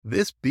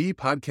This B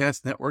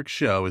Podcast Network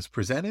show is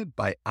presented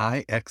by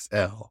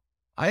IXL.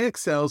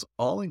 IXL's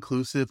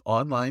all-inclusive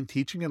online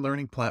teaching and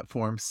learning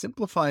platform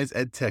simplifies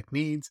edtech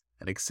needs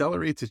and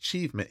accelerates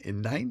achievement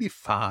in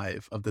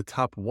 95 of the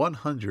top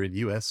 100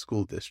 U.S.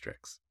 school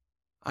districts.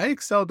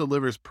 IXL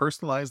delivers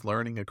personalized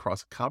learning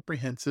across a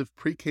comprehensive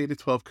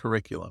pre-K-12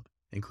 curriculum,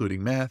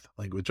 including math,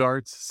 language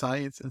arts,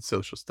 science, and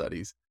social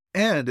studies,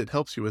 and it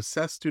helps you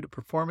assess student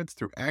performance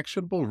through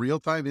actionable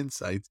real-time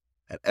insights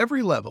at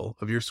every level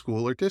of your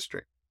school or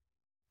district.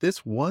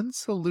 This one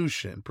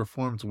solution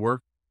performs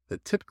work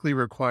that typically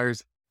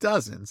requires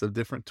dozens of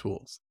different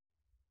tools.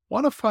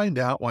 Want to find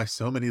out why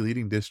so many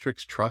leading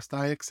districts trust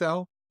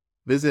IXL?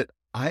 Visit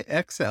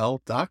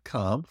IXL.com/BE.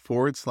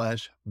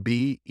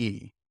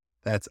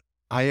 That's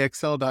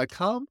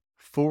IXL.com/BE.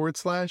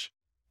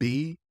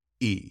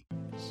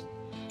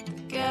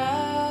 The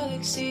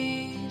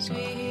galaxies we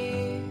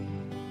hear,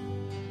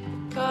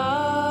 the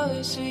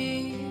colors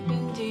we've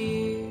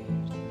endeared.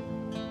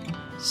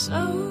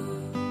 Slow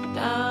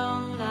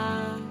down,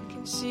 I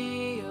can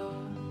see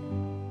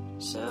you're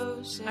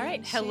so sincere. All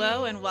right,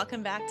 hello and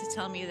welcome back to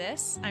Tell Me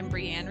This. I'm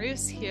Brianne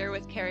Roos here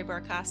with Carrie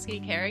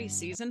Borkowski. Carrie,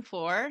 season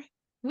 4.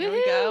 There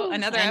we go.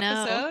 Another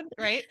episode,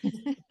 right?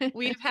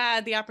 We've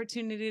had the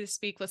opportunity to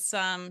speak with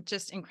some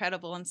just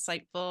incredible,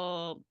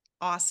 insightful,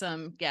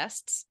 awesome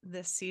guests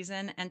this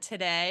season. And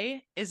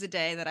today is a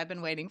day that I've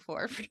been waiting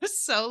for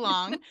so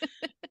long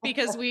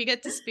because we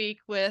get to speak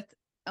with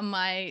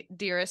my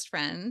dearest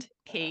friend,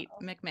 Kate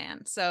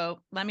McMahon. So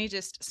let me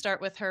just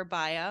start with her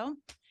bio.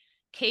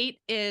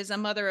 Kate is a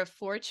mother of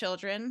 4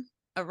 children,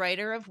 a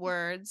writer of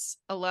words,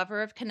 a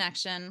lover of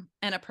connection,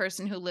 and a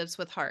person who lives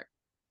with heart.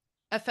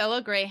 A fellow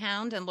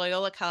Greyhound and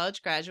Loyola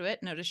College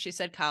graduate. Notice she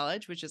said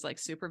college, which is like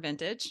super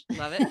vintage.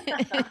 Love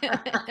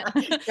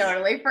it.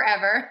 Totally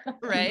forever.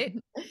 Right.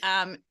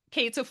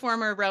 Kate's a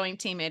former rowing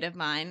teammate of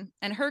mine,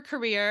 and her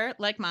career,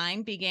 like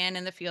mine, began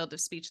in the field of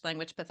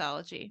speech-language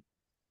pathology.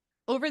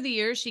 Over the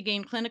years, she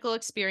gained clinical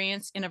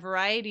experience in a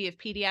variety of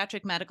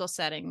pediatric medical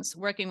settings,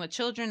 working with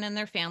children and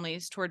their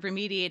families toward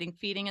remediating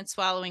feeding and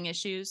swallowing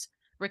issues,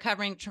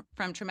 recovering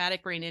from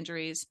traumatic brain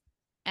injuries,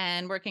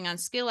 and working on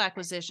skill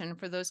acquisition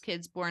for those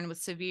kids born with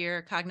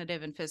severe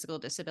cognitive and physical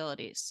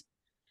disabilities.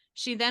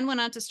 She then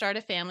went on to start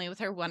a family with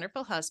her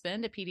wonderful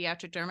husband, a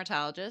pediatric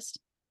dermatologist,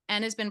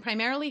 and has been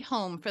primarily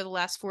home for the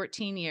last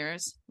 14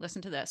 years,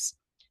 listen to this,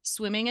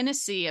 swimming in a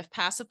sea of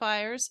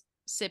pacifiers,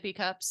 sippy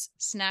cups,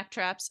 snack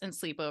traps, and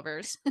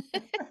sleepovers,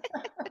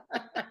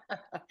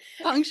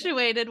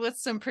 punctuated with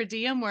some per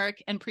diem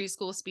work and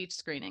preschool speech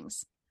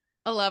screenings.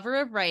 A lover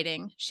of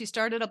writing, she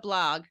started a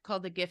blog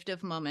called The Gift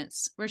of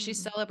Moments, where she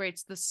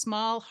celebrates the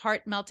small,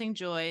 heart-melting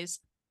joys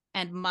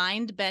and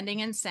mind-bending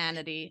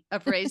insanity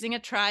of raising a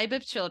tribe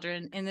of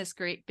children in this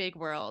great big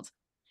world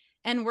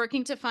and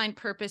working to find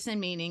purpose and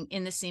meaning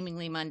in the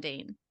seemingly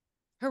mundane.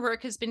 Her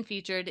work has been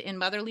featured in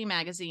Motherly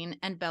Magazine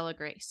and Bella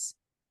Grace.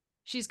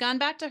 She's gone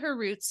back to her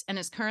roots and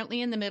is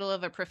currently in the middle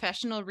of a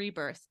professional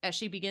rebirth as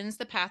she begins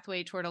the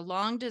pathway toward a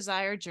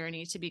long-desired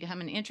journey to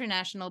become an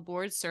international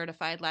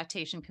board-certified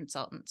lactation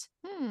consultant.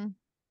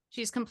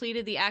 She's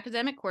completed the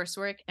academic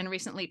coursework and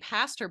recently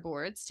passed her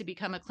boards to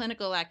become a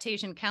clinical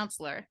lactation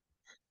counselor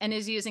and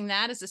is using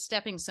that as a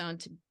stepping stone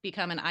to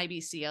become an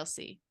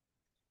IBCLC.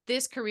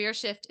 This career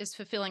shift is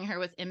fulfilling her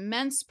with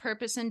immense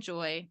purpose and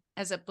joy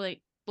as it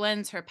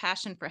blends her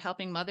passion for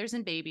helping mothers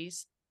and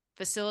babies,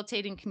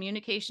 facilitating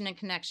communication and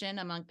connection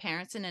among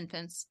parents and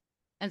infants,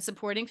 and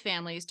supporting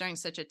families during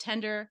such a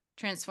tender,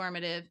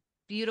 transformative,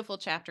 beautiful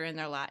chapter in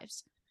their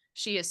lives.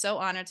 She is so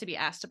honored to be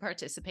asked to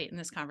participate in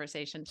this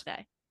conversation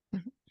today.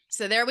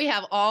 So there we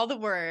have all the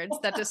words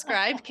that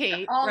describe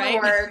Kate, All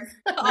right? the words.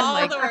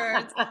 All the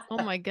words.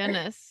 Oh my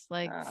goodness.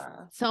 Like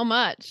so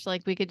much.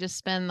 Like we could just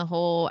spend the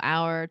whole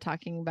hour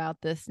talking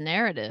about this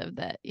narrative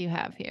that you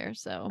have here.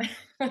 So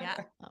Yeah.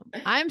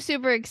 I'm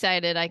super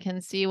excited. I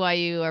can see why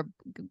you are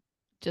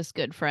just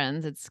good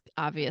friends. It's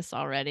obvious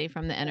already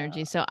from the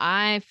energy. So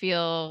I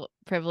feel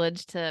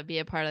privileged to be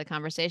a part of the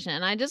conversation.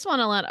 And I just want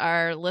to let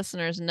our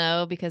listeners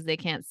know, because they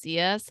can't see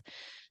us,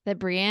 that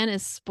Brianne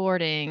is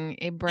sporting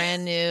a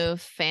brand new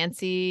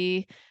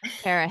fancy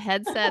pair of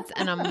headsets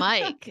and a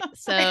mic.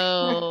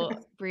 So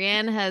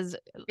Brianne has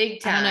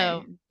Big time. I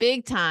don't know,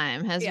 big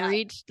time has Yeah.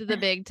 reached the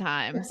big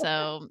time.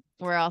 So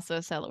we're also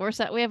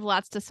we have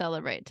lots to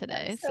celebrate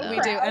today. So So We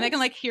do. And I can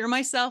like hear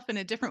myself in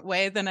a different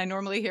way than I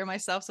normally hear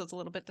myself. So it's a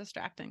little bit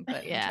distracting,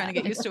 but Yeah. I'm trying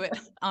to get used to it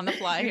on the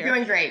fly You're here.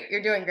 doing great.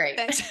 You're doing great.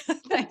 Thanks.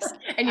 Thanks.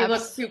 And you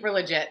look super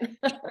legit.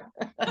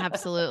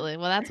 absolutely.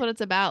 Well, that's what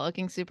it's about,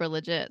 looking super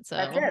legit. So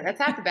That's it. That's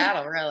half the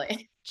battle,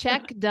 really.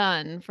 check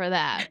done for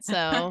that.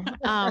 So,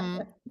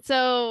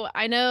 so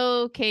I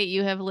know, Kate,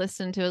 you have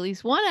listened to at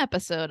least one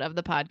episode of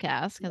the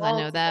podcast, because I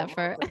know that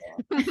for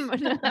I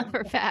know that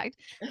for a fact.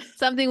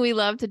 Something we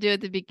love to do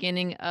at the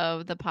beginning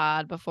of the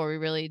pod before we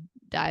really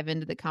dive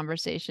into the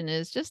conversation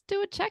is just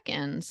do a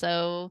check-in.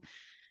 So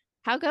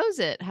how goes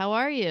it? How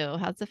are you?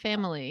 How's the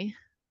family?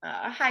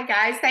 Hi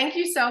guys. Thank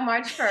you so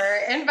much for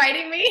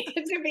inviting me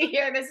to be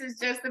here. This is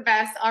just the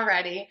best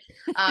already.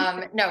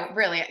 No,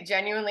 really,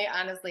 genuinely,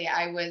 honestly,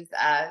 I was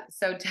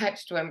so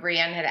touched when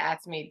Brianne had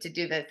asked me to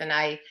do this, and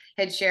I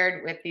had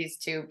shared with these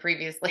two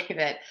previously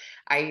that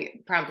I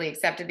promptly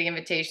accepted the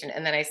invitation,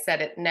 and then I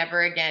said it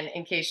never again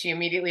in case she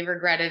immediately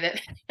regretted it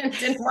and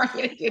didn't want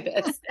me to do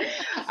this.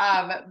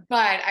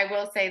 But I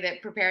will say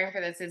that preparing for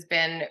this has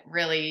been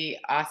really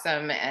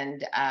awesome,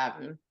 and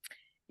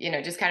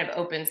just kind of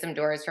opened some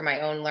doors for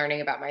my own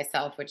learning about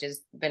myself, which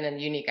has been a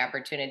unique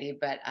opportunity.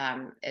 But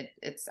I'm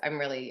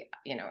really,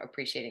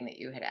 appreciating that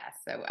you had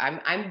asked. So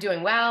I'm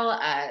doing well.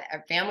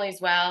 Our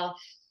family's well.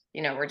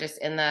 We're just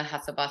in the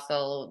hustle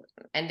bustle,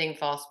 ending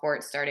fall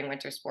sports, starting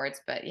winter sports.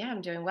 But yeah,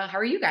 I'm doing well. How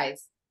are you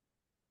guys?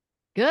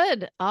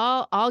 Good.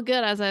 All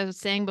good. As I was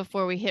saying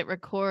before we hit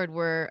record,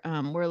 we're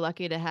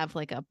lucky to have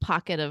like a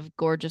pocket of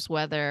gorgeous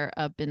weather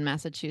up in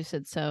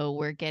Massachusetts. So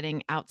we're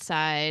getting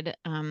outside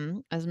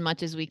as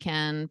much as we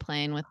can,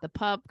 playing with the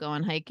pup,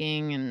 going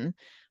hiking and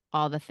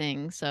all the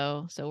things.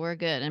 So we're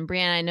good. And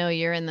Brianne, I know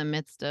you're in the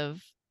midst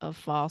of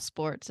fall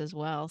sports as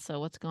well.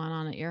 So what's going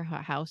on at your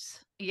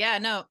house? Yeah,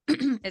 no,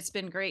 it's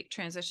been great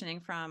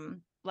transitioning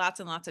from lots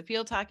and lots of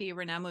field hockey.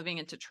 We're now moving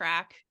into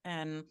track,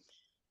 and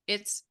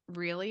it's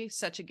really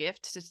such a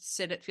gift to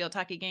sit at field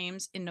hockey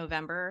games in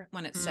November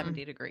when it's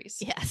 70 degrees.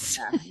 Yes.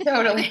 Yeah,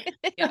 totally.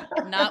 Yeah,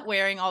 not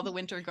wearing all the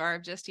winter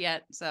garb just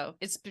yet. So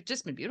it's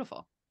just been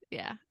beautiful.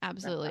 Yeah,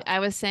 absolutely. I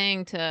was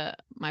saying to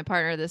my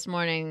partner this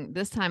morning,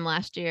 this time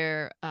last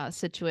year,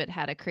 Situate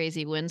had a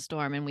crazy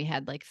windstorm and we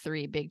had like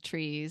 3 big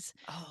trees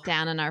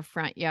down in our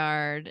front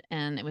yard,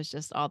 and it was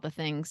just all the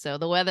things. So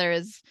the weather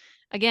is,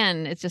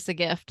 again, it's just a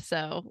gift.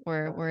 So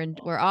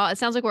we're all, it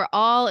sounds like we're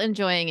all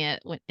enjoying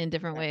it in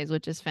different ways,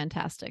 which is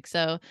fantastic.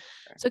 So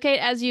Kate,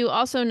 as you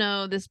also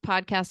know, this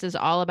podcast is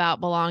all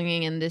about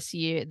belonging. And this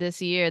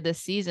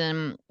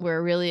season,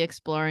 we're really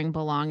exploring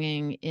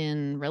belonging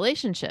in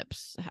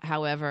relationships,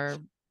 however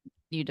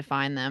you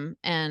define them.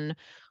 And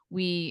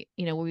we've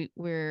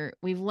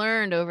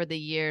learned over the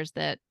years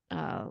that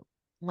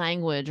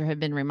language, or have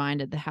been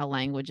reminded that how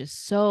language is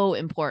so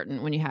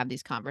important when you have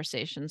these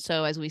conversations.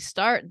 So as we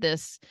start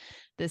this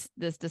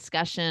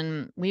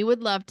discussion, we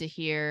would love to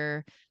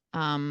hear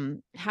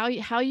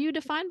how you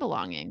define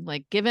belonging,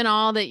 like given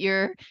all that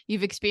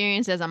you've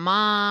experienced as a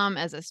mom,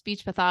 as a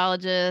speech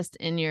pathologist,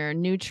 in your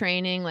new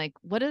training, like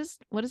what does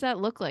that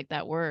look like,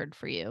 that word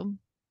for you?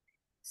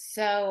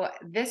 So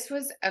this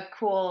was a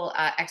cool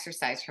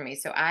exercise for me.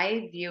 So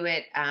I view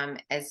it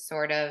as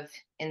sort of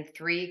in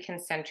 3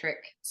 concentric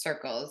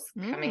circles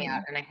coming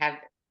out, and I have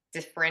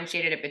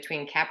differentiated it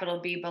between capital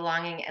B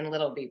belonging and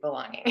little b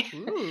belonging.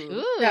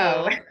 Ooh.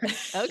 So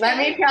Okay. let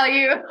me tell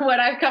you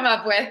what I've come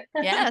up with.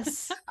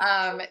 Yes.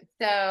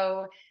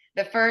 So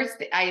the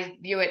first, I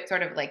view it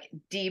sort of like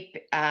deep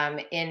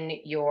in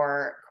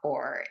your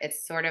core.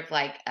 It's sort of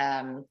like,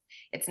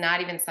 it's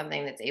not even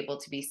something that's able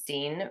to be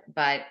seen,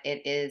 but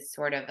it is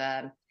sort of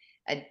a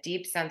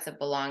deep sense of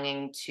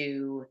belonging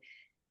to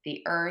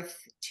the earth,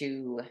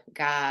 to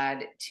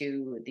God,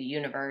 to the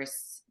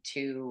universe,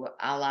 to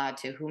Allah,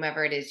 to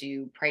whomever it is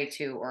you pray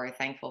to or are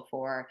thankful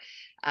for.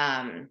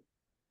 And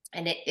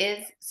it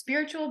is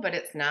spiritual, but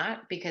it's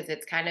not, because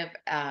it's kind of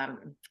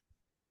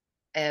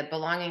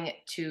belonging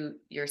to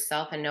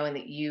yourself and knowing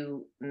that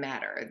you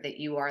matter, that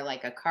you are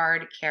like a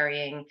card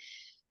carrying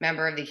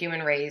member of the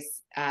human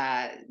race,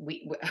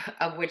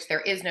 of which there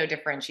is no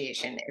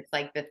differentiation. It's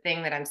like the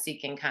thing that I'm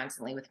seeking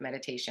constantly with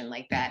meditation,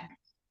 like that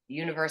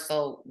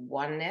universal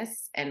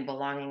oneness and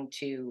belonging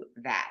to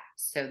that.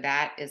 So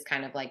that is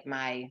kind of like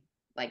my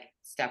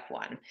step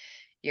 1.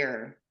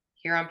 You're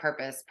here on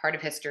purpose, part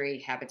of history,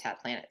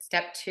 habitat, planet.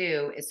 Step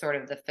 2 is sort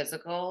of the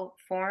physical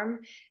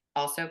form,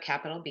 also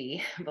capital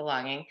B,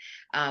 belonging,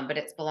 but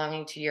it's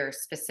belonging to your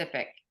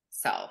specific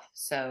self.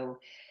 So,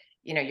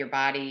 your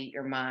body,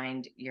 your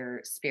mind, your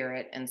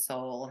spirit and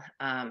soul,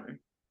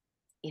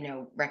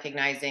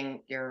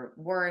 recognizing your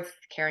worth,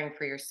 caring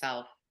for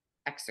yourself,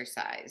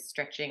 exercise,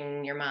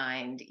 stretching your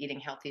mind, eating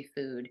healthy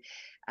food,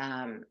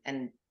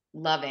 and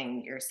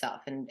loving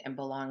yourself and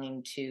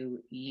belonging to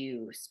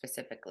you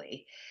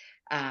specifically.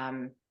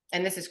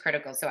 And this is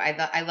critical. So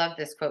I love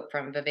this quote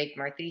from Vivek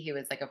Murthy. He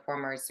was like a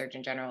former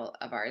Surgeon General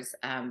of ours.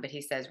 But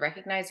he says,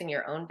 recognizing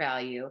your own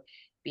value,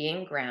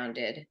 being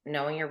grounded,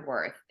 knowing your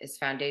worth is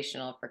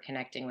foundational for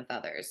connecting with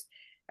others.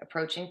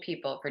 Approaching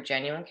people for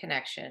genuine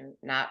connection,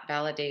 not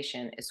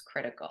validation, is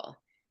critical.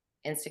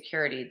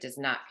 Insecurity does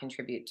not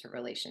contribute to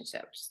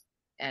relationships.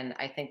 And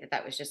I think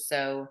that was just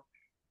so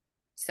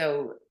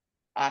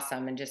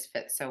awesome and just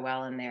fits so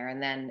well in there.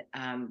 And then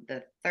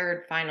the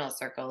third final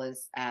circle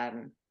is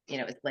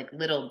it's like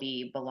little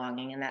b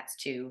belonging, and that's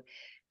to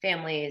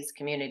families,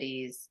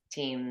 communities,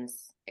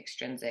 teams,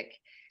 extrinsic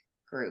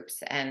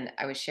groups. And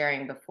I was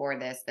sharing before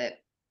this that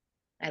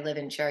I live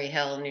in Cherry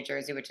Hill, New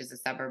Jersey, which is a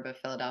suburb of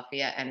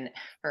Philadelphia. And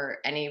for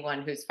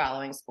anyone who's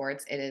following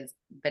sports, it is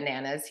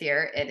bananas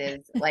here. It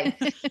is like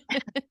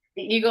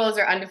The Eagles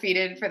are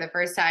undefeated for the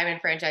first time in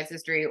franchise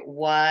history.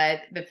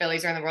 What? The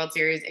Phillies are in the World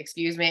Series.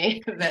 Excuse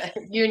me. The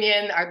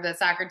Union, or the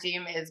soccer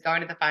team, is going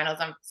to the finals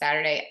on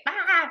Saturday.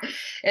 Ah!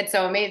 It's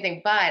so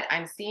amazing. But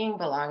I'm seeing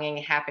belonging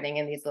happening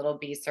in these little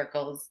bee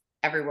circles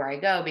everywhere I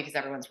go, because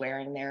everyone's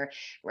wearing their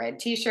red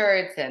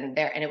t-shirts and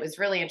it was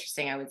really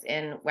interesting. I was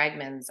in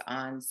Wegmans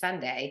on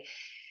Sunday,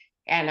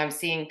 and I'm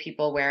seeing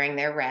people wearing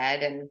their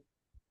red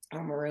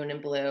or maroon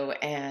and blue,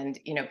 and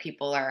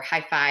people are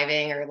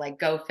high-fiving, or like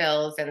go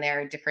Phils, and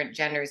they're different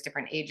genders,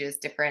 different ages,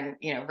 different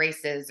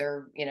races,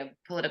 or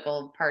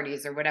political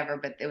parties or whatever,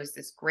 but there was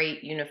this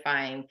great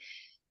unifying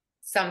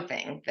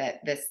something,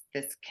 that this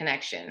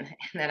connection.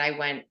 And then I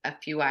went a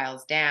few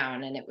aisles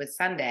down, and it was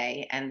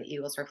Sunday, and the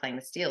Eagles were playing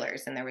the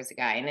Steelers, and there was a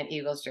guy in an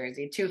Eagles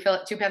jersey, two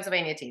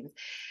Pennsylvania teams,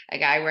 a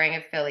guy wearing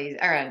a Phillies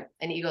or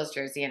an Eagles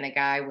jersey, and a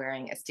guy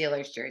wearing a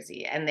Steelers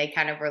jersey, and they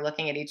kind of were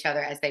looking at each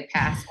other as they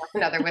passed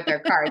one another with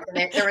their cards,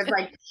 and there was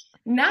like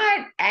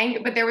not anger,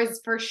 but there was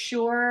for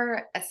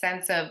sure a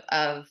sense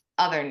of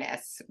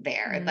otherness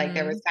there. Like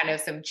there was kind of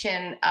some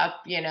chin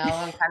up, and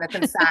kind of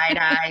some side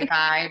eye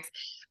vibes.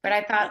 But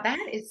I thought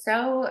that is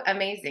so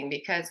amazing,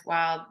 because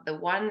while the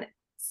one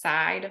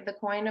side of the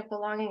coin of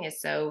belonging is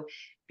so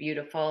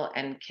beautiful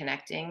and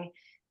connecting,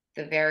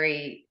 the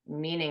very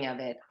meaning of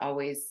it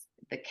always,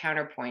 the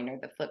counterpoint or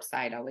the flip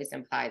side, always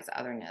implies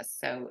otherness.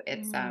 So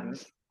it's, I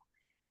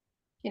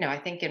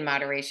think in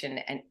moderation,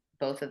 and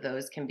both of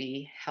those can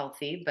be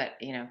healthy, but,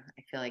 I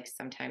feel like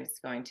sometimes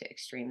going to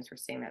extremes, we're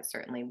seeing that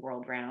certainly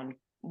world round,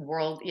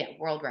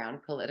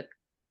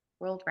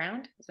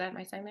 is that, am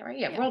I saying that right?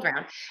 Yeah. World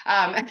round,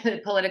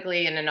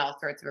 politically and in all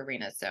sorts of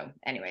arenas. So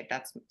anyway,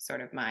 that's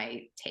sort of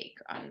my take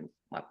on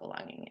what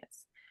belonging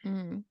is.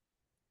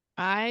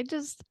 I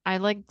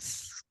like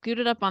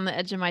scooted up on the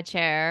edge of my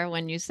chair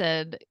when you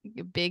said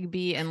big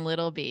B and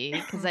little b,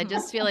 because I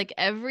just feel like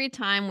every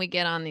time we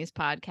get on these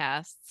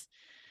podcasts,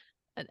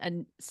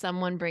 and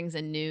someone brings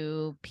a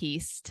new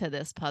piece to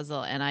this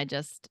puzzle, and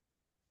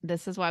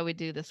this is why we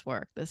do this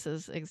work. This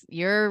is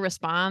your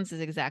response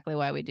is exactly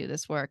why we do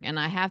this work. And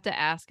I have to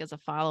ask as a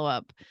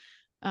follow-up,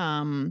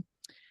 how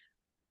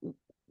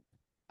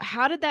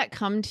did that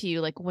come to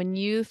you? Like when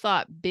you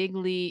thought big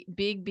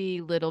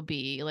B, little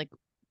b, like,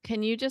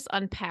 can you just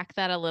unpack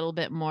that a little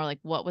bit more? Like,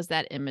 what was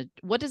that image?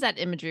 What does that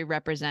imagery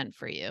represent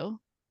for you?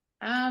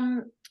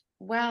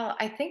 Well,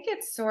 I think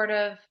it's sort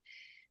of,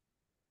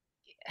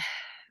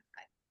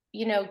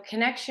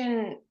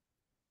 connection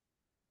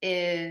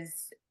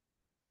is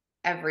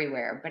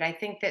everywhere, but I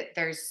think that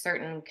there's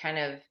certain kind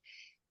of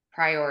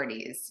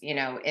priorities, in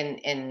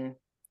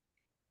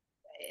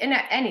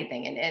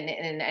anything, in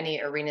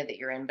any arena that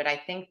you're in. But I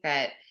think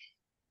that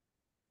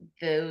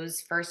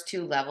those first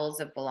two levels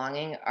of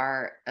belonging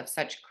are of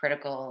such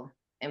critical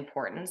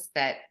importance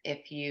that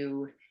it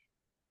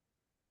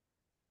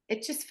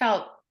just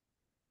felt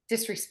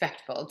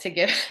disrespectful to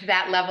give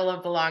that level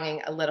of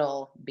belonging a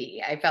little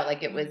b. I felt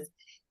like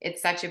it's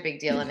such a big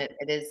deal, and it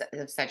is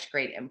of such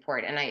great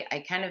import. And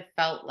I kind of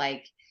felt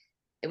like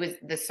it was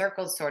the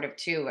circles sort of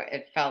too.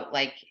 It felt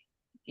like,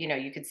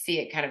 you could see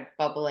it kind of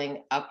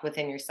bubbling up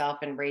within yourself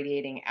and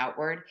radiating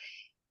outward.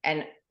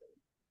 And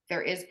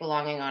there is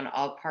belonging on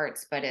all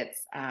parts, but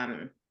it's,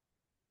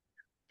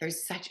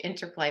 there's such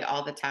interplay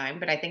all the time.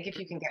 But I think if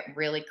you can get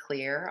really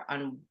clear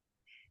on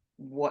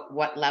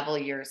what level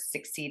you're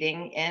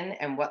succeeding in,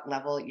 and what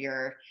level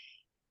you're,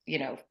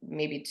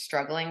 maybe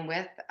struggling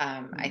with,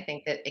 I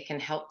think that it can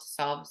help to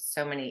solve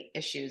so many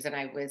issues. And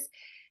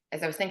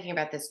as I was thinking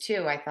about this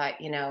too, I thought,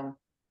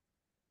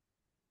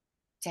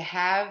 to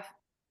have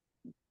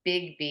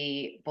big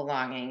B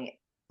belonging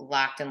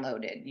locked and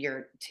loaded,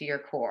 to your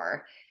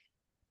core,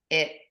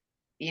 it,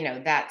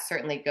 that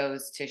certainly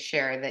goes to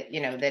share that,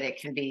 that it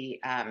can be,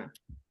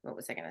 what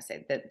was I going to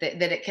say? That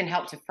it can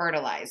help to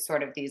fertilize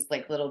sort of these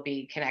like little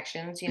B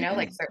connections,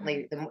 like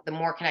certainly the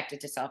more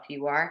connected to self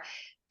you are,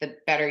 the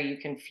better you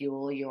can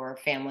fuel your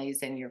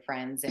families and your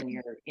friends and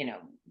your,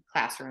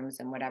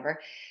 classrooms and whatever.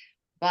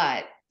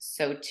 But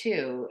so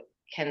too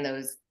can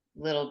those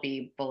little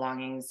B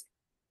belongings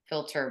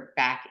filter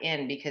back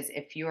in, because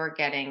if you're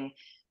getting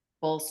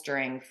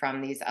bolstering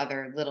from these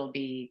other little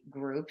b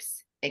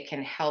groups, it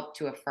can help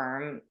to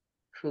affirm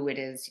who it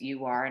is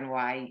you are and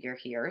why you're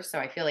here. So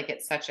I feel like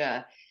it's such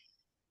a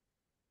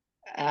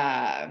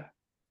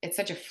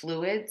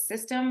fluid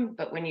system,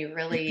 but when you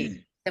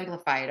really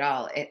simplify it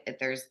all,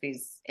 there's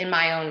these, in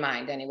my own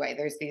mind anyway,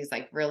 there's these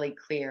like really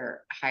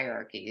clear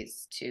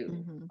hierarchies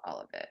to all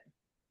of it.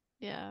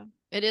 Yeah,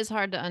 it is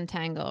hard to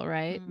untangle,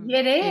 right?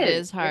 It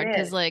is hard,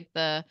 because like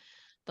the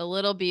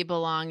little b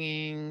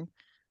belonging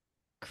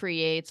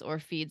creates or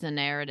feeds a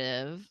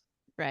narrative,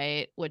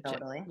 right?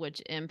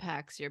 Which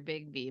impacts your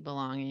big B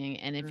belonging.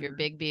 And if your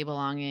big B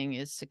belonging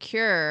is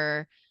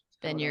secure,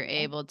 then you're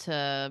able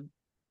to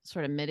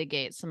sort of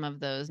mitigate some of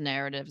those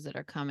narratives that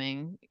are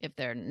coming if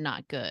they're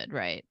not good,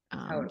 right?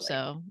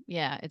 So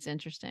yeah, it's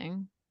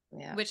interesting.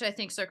 Yeah. Which I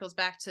think circles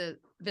back to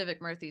Vivek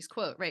Murthy's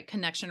quote, right?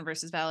 Connection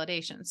versus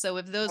validation. So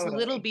if those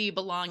little b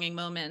belonging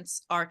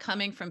moments are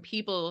coming from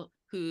people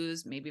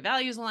whose maybe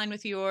values align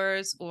with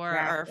yours, or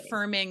are Exactly.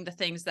 affirming the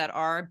things that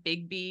are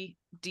big B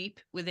deep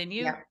within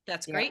you. Yep.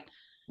 That's Yep. great.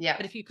 Yeah.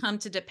 But if you come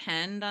to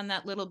depend on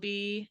that little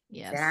B,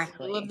 Yes.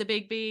 Exactly. of the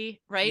big B,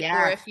 right? Yes.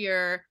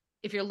 Or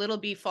if your little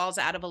B falls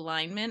out of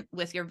alignment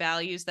with your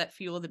values that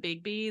fuel the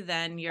big B,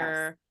 then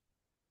you're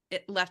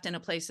left in a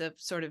place of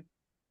sort of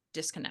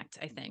disconnect,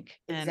 I think.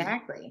 And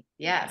Exactly.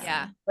 Yes.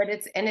 yeah. But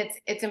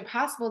it's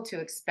impossible to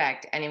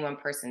expect any one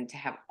person to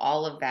have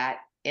all of that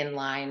in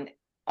line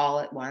all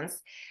at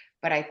once.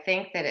 But I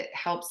think that it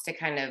helps to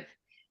kind of,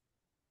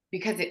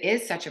 because it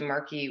is such a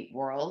murky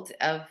world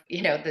of,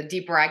 the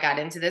deeper I got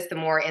into this, the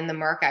more in the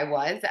murk I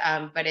was.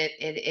 But it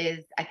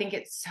is, I think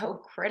it's so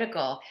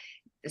critical,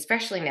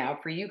 especially now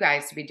for you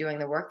guys to be doing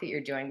the work that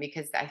you're doing,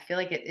 because I feel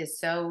like it is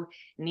so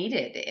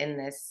needed in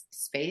this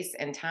space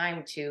and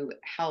time to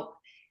help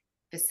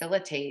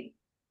facilitate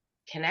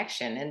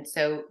connection. And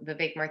so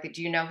Vivek Murthy,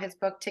 do you know his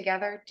book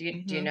Together? Do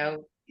you Mhm.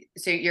 know?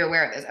 So you're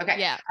aware of this? Okay.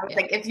 Yeah. I was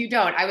like, if you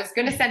don't, I was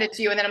going to send it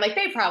to you, and then I'm like,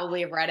 they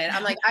probably have read it.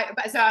 I'm like, I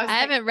was I like,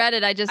 haven't read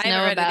it. I just I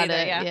haven't know read it about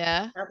either, it. yeah.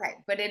 Yeah. okay,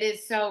 but it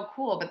is so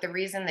cool. But the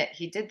reason that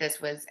he did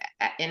this was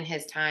in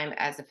his time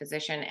as a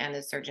physician and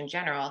a surgeon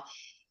general,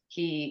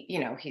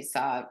 he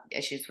saw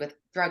issues with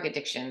drug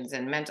addictions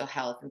and mental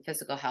health and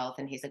physical health.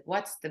 And he's like,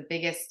 what's the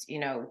biggest,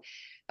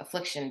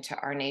 affliction to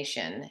our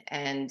nation?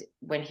 And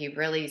when he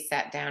really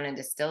sat down and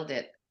distilled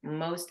it,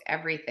 most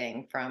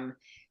everything from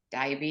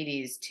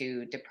diabetes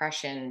to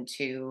depression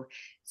to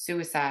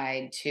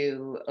suicide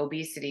to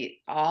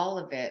obesity, all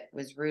of it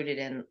was rooted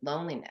in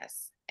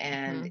loneliness.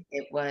 And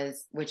it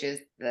was, which is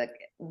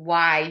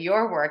why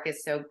your work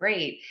is so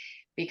great,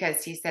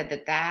 because he said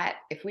that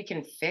if we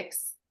can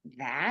fix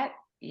that,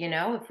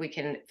 if we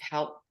can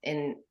help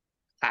in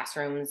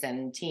classrooms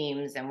and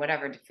teams and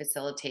whatever to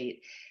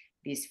facilitate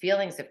these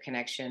feelings of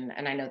connection.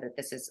 And I know that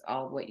this is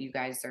all what you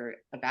guys are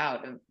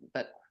about,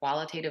 but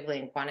qualitatively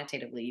and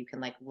quantitatively, you can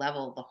like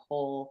level the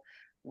whole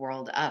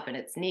world up. And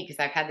it's neat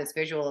because I've had this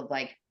visual of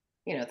like,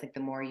 it's like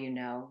the more and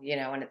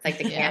it's like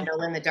the Yeah.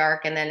 candle in the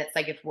dark. And then it's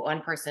like if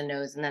one person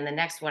knows, and then the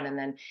next one, and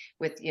then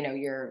with,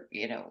 your,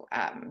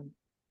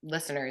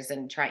 listeners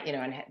and try,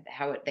 and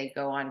how they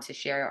go on to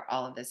share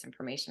all of this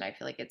information. I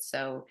feel like it's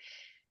so,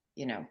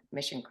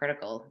 mission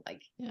critical,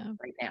 like Yeah.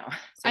 right now.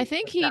 So I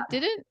think he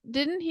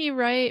didn't he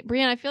write,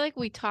 Brianne, I feel like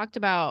we talked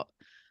about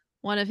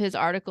one of his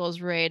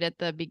articles right at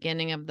the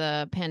beginning of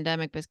the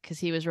pandemic because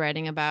he was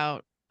writing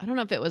about, I don't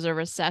know if it was a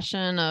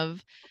recession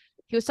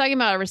he was talking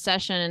about a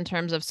recession in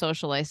terms of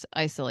social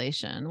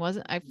isolation.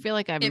 Wasn't, I feel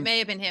like It may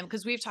have been him,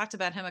 because we've talked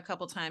about him a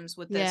couple times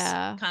with this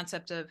Yeah.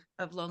 concept of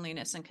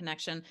loneliness and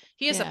connection.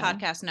 He has a Yeah.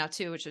 podcast now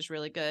too, which is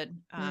really good.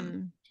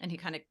 And he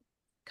kind of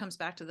comes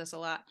back to this a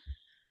lot.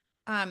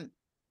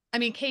 I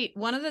mean, Kate,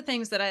 one of the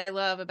things that I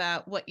love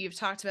about what you've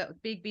talked about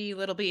with Big B,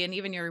 Little B, and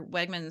even your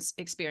Wegmans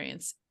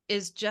experience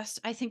is just,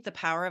 I think, the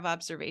power of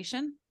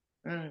observation.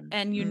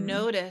 And you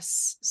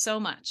notice so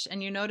much,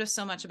 and you notice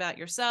so much about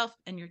yourself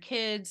and your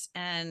kids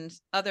and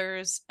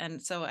others.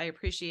 And so I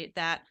appreciate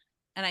that.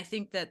 And I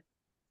think that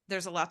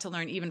there's a lot to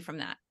learn even from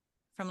that,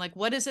 from like,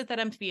 what is it that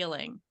I'm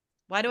feeling?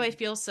 Why do I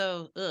feel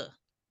so,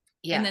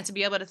 Yeah. And then to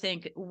be able to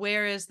think,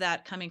 where is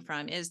that coming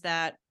from? Is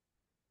that,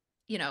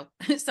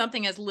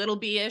 something as little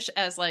B-ish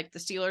as like the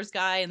Steelers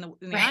guy in the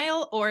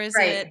aisle, or is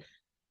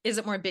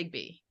it more Big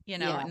B,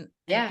 and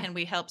can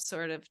we help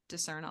sort of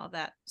discern all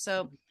that?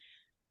 So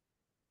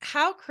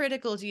how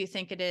critical do you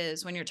think it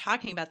is when you're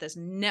talking about this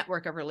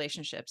network of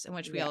relationships in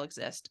which we all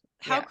exist?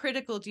 How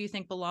critical do you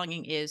think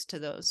belonging is to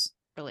those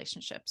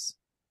relationships?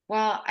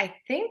 Well, I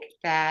think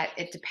that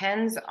it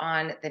depends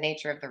on the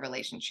nature of the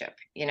relationship.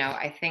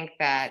 I think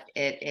that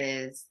it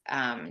is,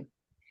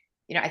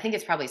 I think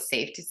it's probably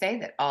safe to say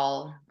that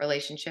all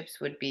relationships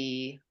would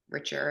be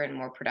richer and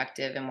more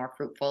productive and more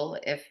fruitful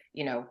if,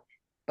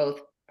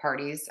 both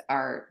parties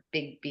are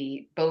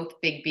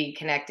both big B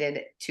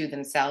connected to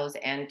themselves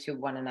and to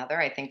one another.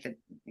 I think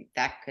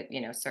that could,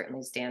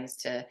 certainly stands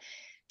to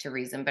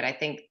reason. But I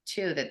think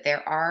too that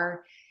there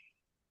are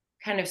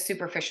kind of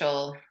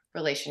superficial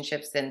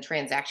relationships and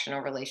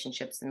transactional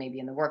relationships, and maybe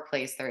in the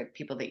workplace, there are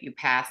people that you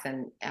pass.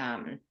 And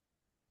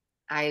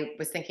I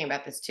was thinking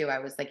about this too. I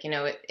was like,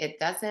 it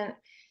doesn't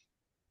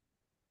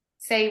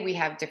say we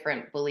have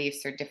different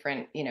beliefs or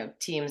different,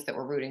 teams that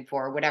we're rooting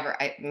for, or whatever.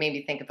 I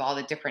maybe think of all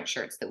the different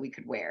shirts that we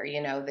could wear,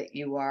 that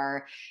you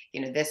are,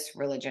 this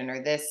religion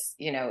or this,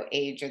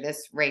 age or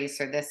this race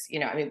or this,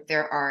 I mean,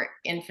 there are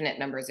infinite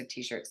numbers of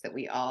t-shirts that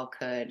we all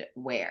could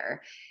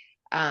wear.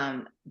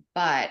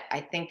 But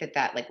I think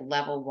that like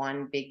level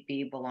one big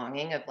B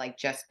belonging of like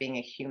just being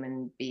a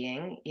human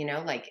being,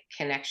 like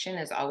connection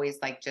is always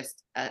like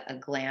just a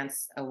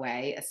glance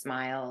away, a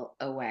smile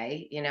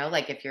away,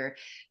 like if you're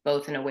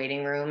both in a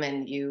waiting room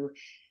and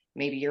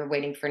maybe you're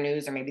waiting for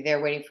news or maybe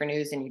they're waiting for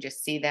news and you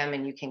just see them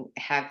and you can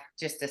have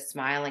just a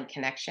smile and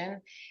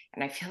connection.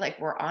 And I feel like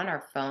we're on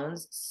our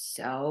phones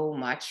so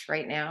much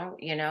right now,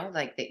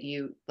 like that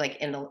you like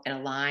in a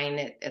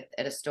line at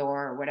a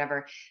store or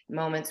whatever,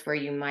 moments where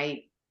you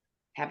might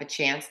have a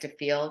chance to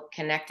feel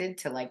connected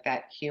to like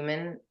that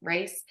human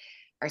race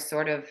are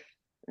sort of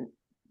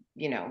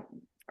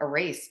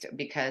erased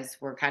because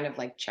we're kind of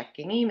like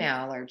checking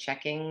email or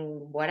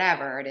checking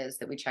whatever it is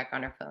that we check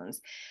on our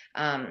phones.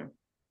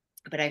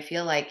 But I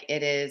feel like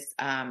it is,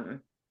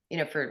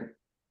 for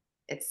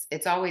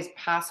it's always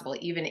possible,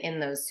 even in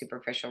those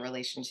superficial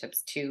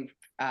relationships, to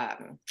I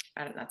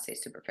don't not say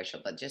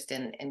superficial, but just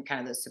in kind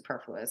of those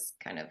superfluous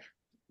kind of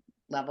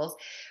levels.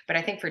 But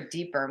I think for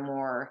deeper,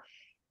 more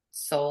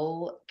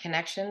soul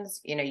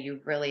connections,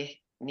 you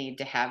really need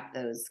to have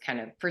those kind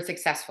of, for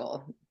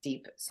successful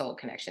deep soul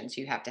connections,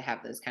 you have to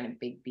have those kind of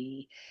big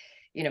B,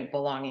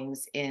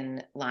 belongings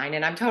in line.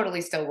 And I'm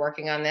totally still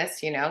working on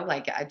this,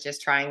 like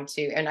just trying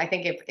to, and I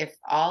think if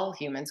all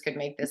humans could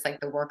make this like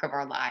the work of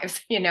our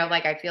lives,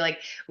 like I feel like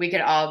we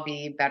could all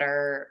be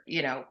better,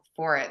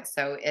 for it.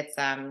 So it's,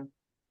 and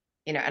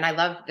I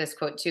love this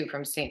quote too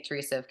from St.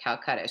 Teresa of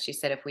Calcutta. She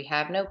said, if we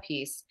have no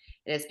peace,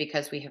 it is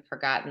because we have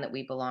forgotten that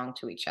we belong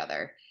to each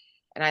other.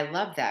 And I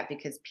love that,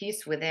 because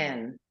peace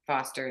within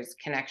fosters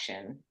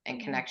connection,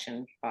 and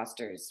connection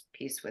fosters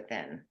peace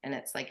within. And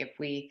it's like, if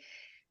we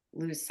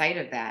lose sight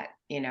of that,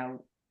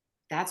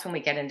 that's when we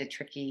get into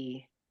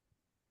tricky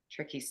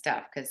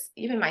stuff. Because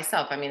even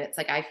myself, I mean, it's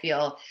like I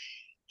feel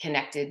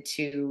connected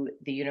to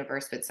the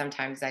universe, but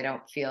sometimes I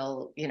don't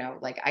feel,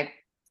 like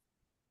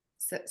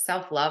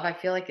self-love, I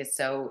feel like, is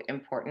so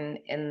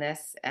important in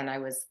this. And I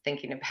was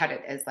thinking about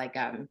it as like,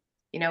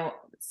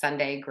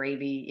 Sunday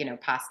gravy,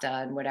 pasta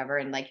and whatever.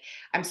 And like,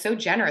 I'm so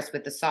generous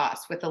with the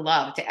sauce, with the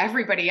love to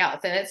everybody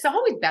else. And it's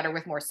always better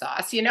with more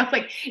sauce,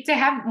 like to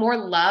have more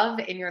love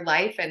in your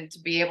life and to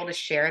be able to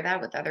share that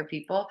with other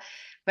people.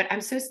 But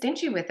I'm so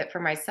stingy with it for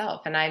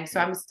myself. And I'm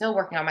still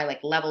working on my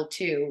like level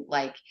 2,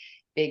 like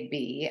big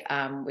B,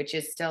 which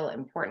is still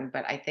important.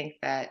 But I think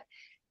that,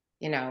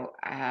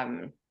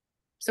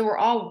 so we're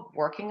all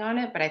working on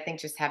it, but I think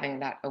just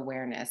having that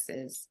awareness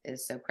is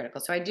so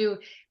critical. So I do,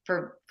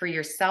 for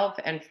yourself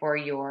and for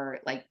your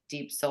like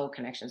deep soul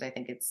connections, I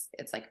think it's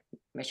like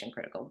mission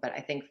critical. But I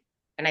think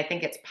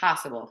it's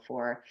possible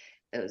for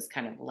those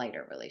kind of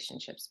lighter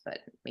relationships, but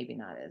maybe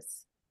not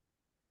as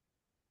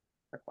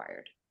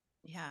required.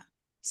 Yeah.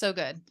 So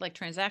good. Like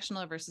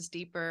transactional versus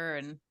deeper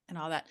and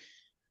all that.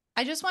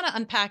 I just want to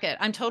unpack it.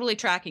 I'm totally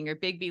tracking your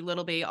big B,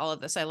 little B, all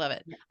of this. I love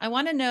it. Yeah. I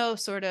want to know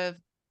sort of,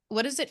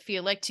 what does it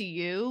feel like to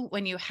you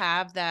when you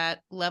have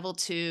that level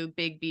 2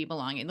 big B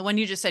belonging, the one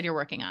you just said you're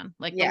working on,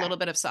 like the little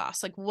bit of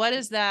sauce? Like, what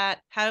is that?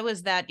 How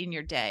is that in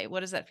your day?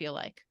 What does that feel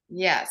like?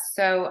 Yeah.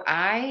 So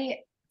I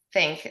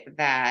think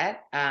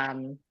that,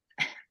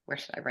 where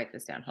should I write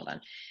this down? Hold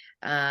on.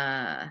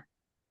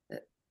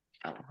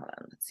 Hold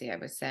on. Let's see. I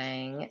was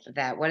saying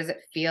that, what does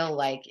it feel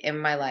like in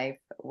my life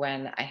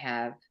when I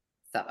have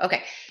stuff?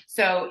 Okay.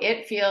 So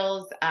it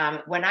feels,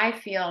 when I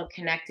feel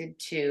connected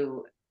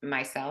to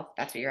myself,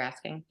 that's what you're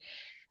asking.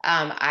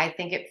 I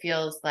think it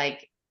feels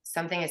like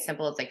something as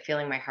simple as like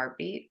feeling my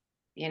heartbeat,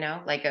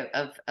 like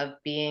of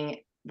being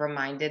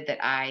reminded that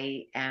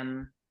I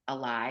am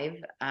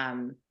alive,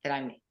 that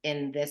I'm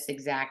in this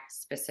exact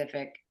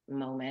specific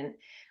moment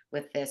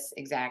with this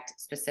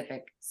exact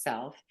specific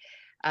self.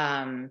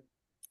 And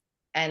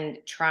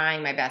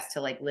trying my best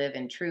to like live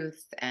in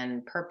truth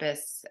and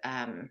purpose,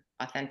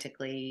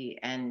 authentically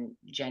and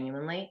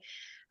genuinely.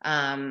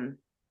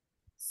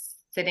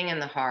 Sitting in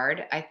the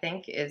hard, I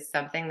think, is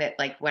something that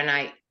like when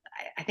I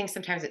think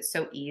sometimes it's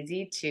so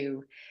easy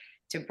to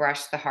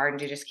brush the hard and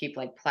to just keep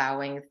like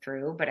plowing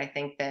through. But I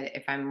think that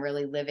if I'm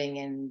really living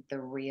in the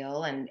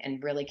real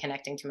and really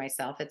connecting to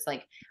myself, it's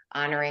like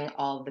honoring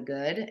all the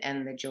good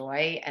and the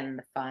joy and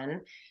the fun,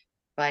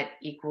 but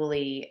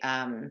equally,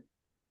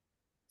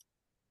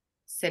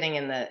 sitting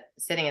in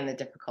the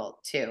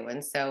difficult too.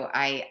 And so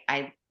I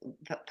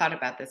thought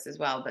about this as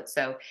well. But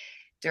so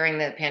during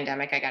the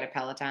pandemic, I got a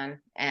Peloton,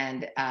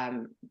 and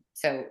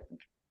so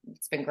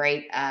it's been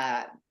great.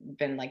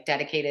 Been like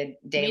dedicated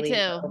daily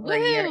for over a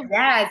year.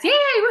 Yes, yay,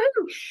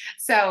 woohoo!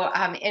 So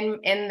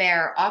in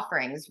their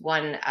offerings,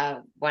 one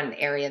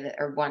area that,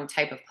 or one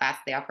type of class,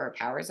 they offer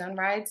power zone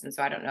rides. And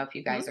so I don't know if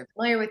you guys are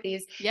familiar with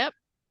these. Yep.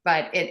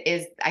 But it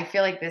is, I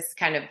feel like this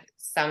kind of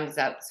sums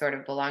up sort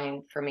of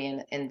belonging for me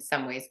in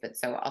some ways. But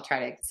so I'll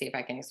try to see if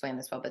I can explain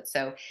this well. But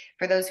so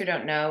for those who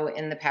don't know,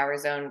 in the Power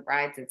Zone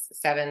rides, it's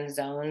 7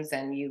 zones,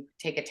 and you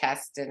take a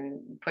test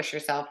and push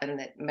yourself, and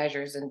that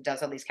measures and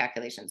does all these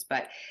calculations.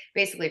 But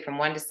basically from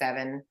 1 to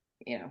 7,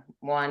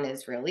 1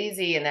 is real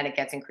easy, and then it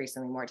gets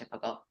increasingly more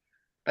difficult.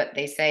 But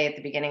they say at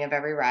the beginning of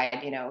every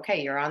ride,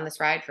 okay, you're on this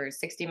ride for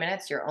 60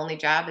 minutes. Your only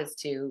job is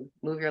to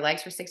move your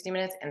legs for 60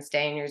 minutes and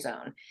stay in your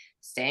zone,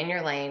 stay in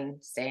your lane,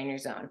 stay in your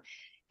zone.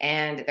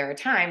 And there are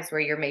times where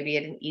you're maybe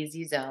at an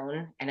easy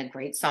zone and a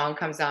great song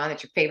comes on,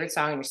 that's your favorite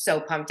song, and you're so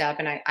pumped up.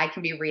 And I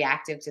can be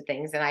reactive to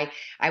things, and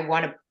I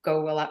want to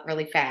go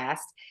really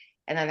fast.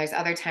 And then there's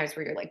other times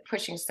where you're like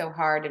pushing so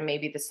hard, and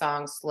maybe the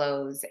song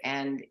slows,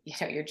 and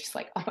you're just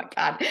like, oh my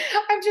God,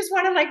 I just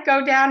want to like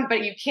go down,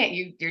 but you can't.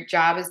 Your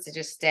job is to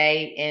just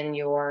stay in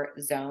your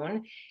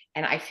zone.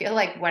 And I feel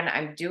like when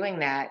I'm doing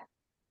that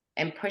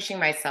and pushing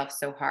myself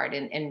so hard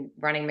and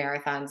running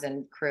marathons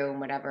and crew and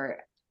whatever,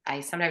 I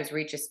sometimes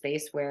reach a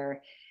space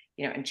where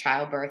in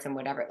childbirth and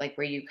whatever, like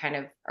where you kind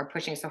of are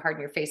pushing so hard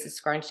and your face is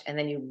scrunched and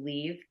then you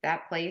leave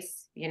that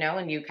place,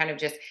 and you kind of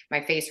just,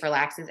 my face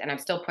relaxes and I'm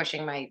still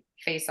pushing my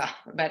face off,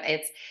 but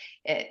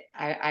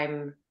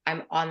I'm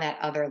on that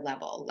other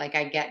level. Like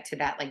I get to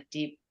that like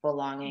deep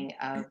belonging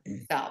of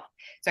self.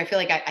 So I feel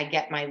like I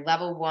get my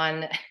level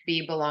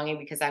 1B belonging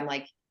because I'm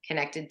like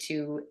connected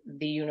to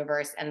the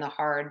universe and the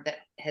hard that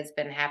has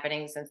been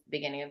happening since the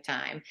beginning of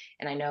time.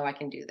 And I know I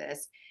can do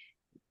this.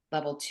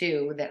 Level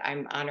 2, that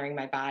I'm honoring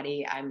my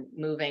body, I'm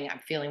moving, I'm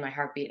feeling my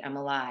heartbeat, I'm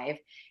alive.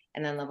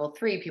 And then level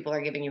 3, people are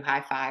giving you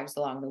high fives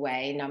along the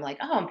way. And I'm like,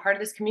 oh, I'm part of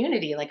this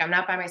community. Like I'm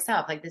not by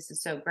myself. Like this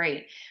is so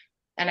great.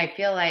 And I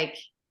feel like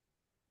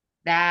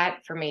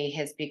that for me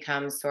has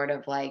become sort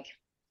of like,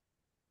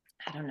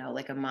 I don't know,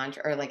 like a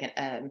mantra or like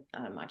not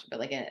a mantra, but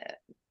like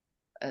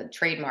a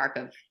trademark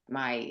of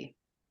my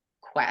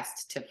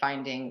quest to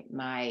finding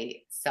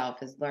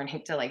myself, is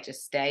learning to like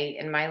just stay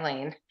in my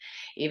lane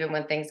even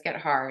when things get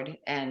hard.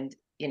 And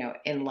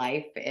in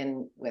life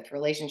and with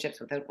relationships,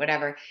 with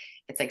whatever,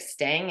 it's like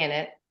staying in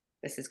it.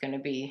 This is going to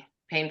be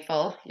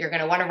painful, you're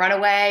going to want to run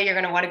away, you're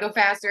going to want to go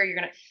faster,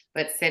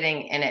 but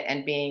sitting in it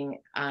and being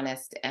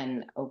honest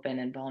and open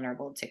and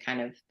vulnerable to kind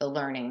of the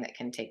learning that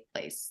can take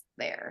place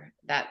there,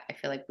 that I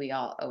feel like we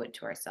all owe it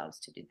to ourselves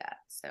to do that.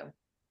 So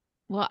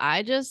well,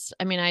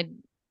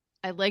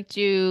 I liked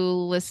you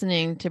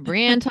listening to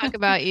Brianne talk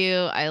about you.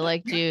 I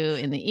liked you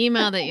in the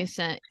email that you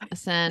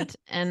sent,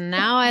 and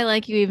now I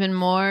like you even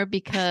more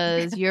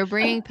because you're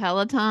bringing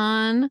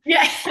Peloton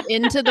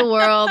into the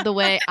world the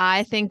way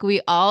I think we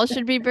all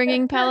should be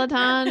bringing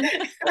Peloton.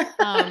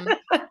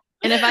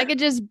 And if I could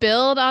just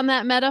build on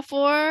that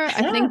metaphor,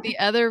 I think the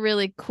other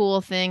really cool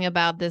thing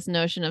about this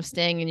notion of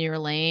staying in your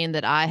lane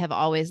that I have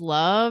always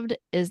loved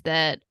is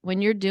that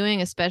when you're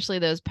doing especially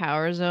those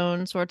power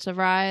zone sorts of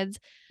rides,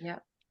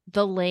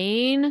 the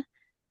lane,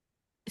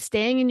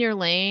 staying in your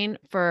lane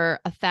for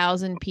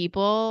 1,000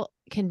 people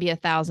can be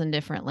 1,000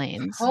 different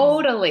lanes.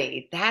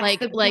 Totally. That's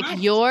like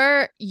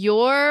your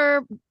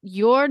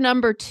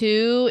number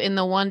 2 in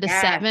the 1 to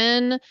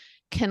 7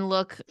 can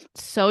look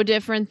so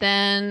different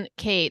than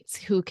Kate's,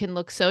 who can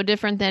look so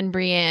different than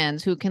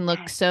Brianne's, who can look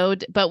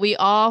but we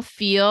all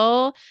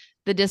feel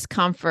the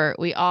discomfort.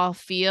 We all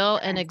feel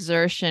an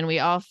exertion. We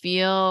all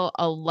feel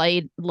a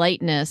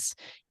lightness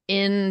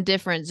in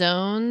different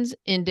zones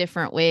in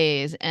different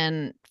ways.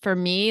 And for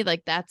me,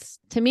 like that's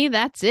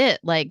it.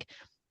 Like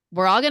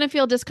we're all going to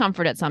feel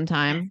discomfort at some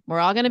time. We're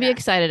all going to be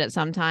excited at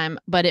some time,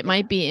 but it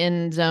might be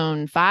in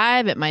zone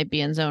 5. It might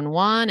be in zone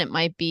 1. It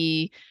might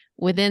be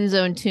within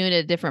zone 2 at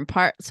a different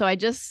part. So I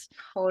just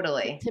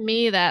to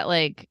me that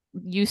like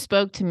you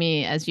spoke to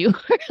me as you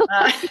were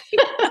like,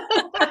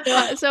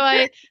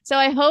 so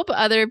I hope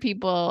other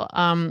people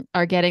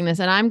are getting this,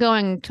 and I'm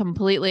going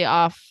completely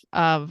off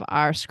of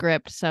our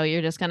script, so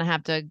you're just going to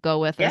have to go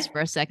with us for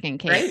a second,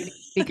 Kate,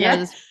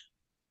 because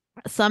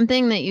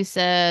something that you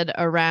said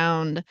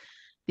around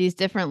these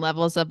different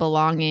levels of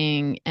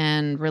belonging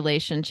and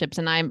relationships,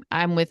 and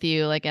I'm with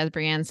you, like as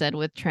Brianne said,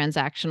 with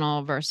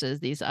transactional versus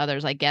these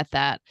others. I get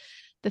that.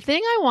 The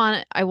thing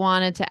I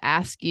wanted to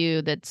ask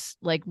you that's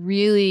like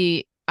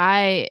really,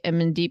 I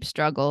am in deep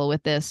struggle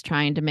with this,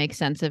 trying to make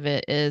sense of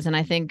it is, and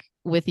I think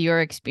with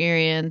your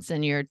experience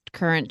and your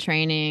current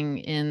training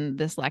in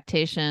this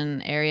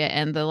lactation area,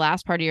 and the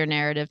last part of your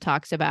narrative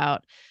talks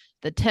about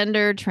the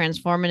tender,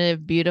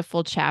 transformative,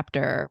 beautiful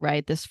chapter,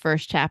 right? This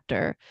first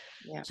chapter.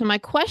 Yeah. So my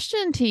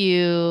question to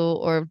you,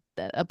 or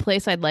a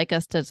place I'd like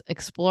us to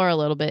explore a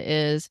little bit,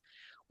 is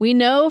we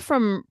know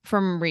from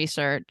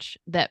research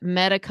that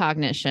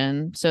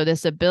metacognition, so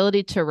this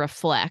ability to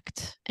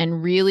reflect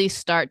and really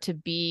start to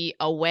be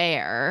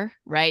aware,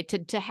 right?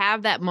 To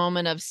have that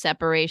moment of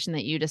separation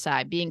that you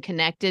decide, being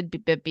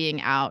connected but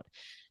being out,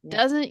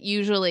 doesn't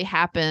usually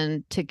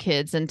happen to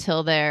kids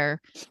until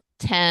they're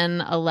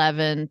 10,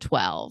 11,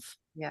 12.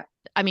 Yeah.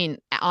 I mean,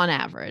 on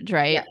average,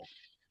 right? Yeah.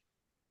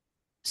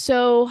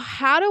 So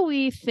how do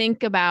we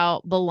think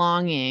about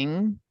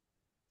belonging,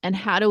 and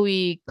how do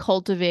we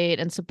cultivate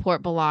and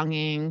support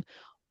belonging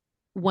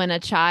when a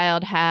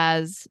child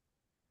has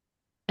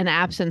an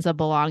absence of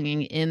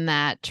belonging in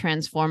that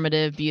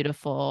transformative,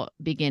 beautiful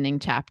beginning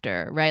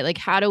chapter, right? Like,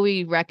 how do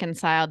we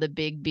reconcile the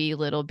big B,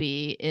 little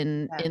b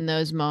in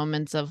those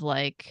moments of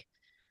like,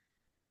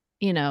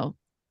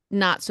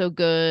 not so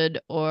good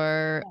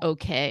or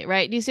okay,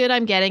 right? Do you see what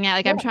I'm getting at?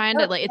 Like, I'm trying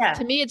to like,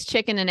 to me, it's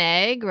chicken and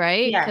egg,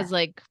 right? Because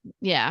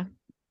Yeah,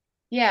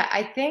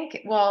 I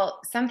think,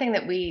 something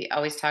that we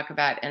always talk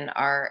about in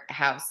our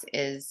house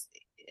is,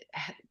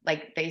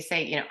 like they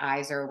say,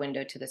 eyes are a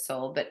window to the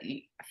soul, but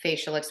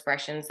facial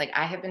expressions. Like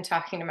I have been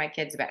talking to my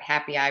kids about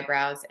happy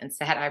eyebrows and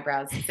sad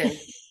eyebrows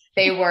since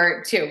they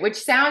were 2, which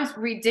sounds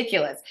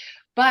ridiculous.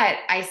 But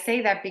I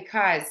say that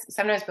because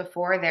sometimes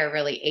before they're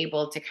really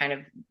able to kind of,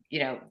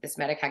 this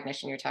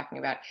metacognition you're talking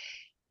about,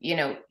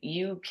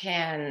 you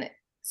can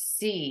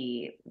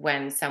see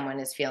when someone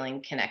is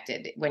feeling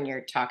connected when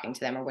you're talking to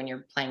them, or when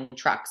you're playing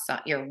trucks,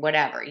 or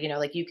whatever,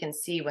 like you can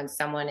see when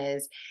someone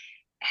is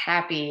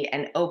happy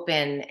and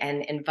open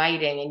and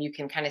inviting, and you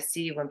can kind of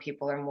see when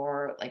people are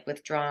more like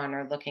withdrawn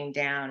or looking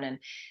down. And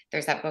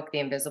there's that book, The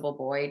Invisible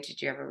Boy.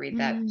 Did you ever read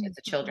that? It's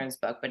a children's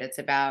book, but it's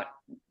about,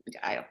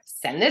 I'll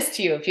send this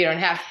to you if you don't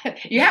have,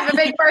 you have a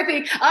big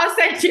birthday, I'll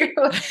send you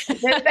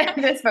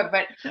this book.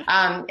 But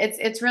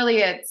it's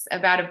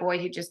about a boy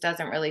who just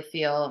doesn't really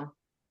feel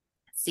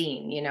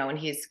seen, and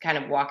he's kind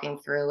of walking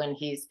through, and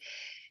he's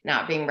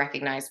not being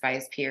recognized by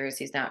his peers.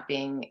 He's not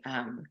being,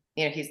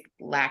 he's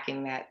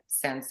lacking that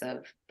sense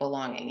of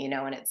belonging,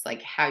 and it's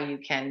like how you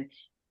can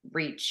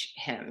reach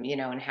him,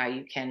 and how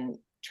you can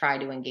try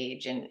to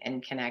engage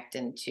and connect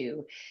and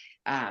to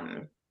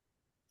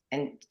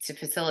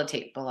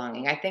facilitate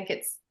belonging. I think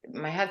it's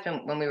my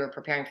husband, when we were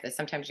preparing for this,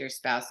 sometimes your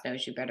spouse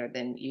knows you better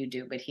than you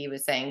do, but he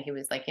was saying, he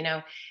was like,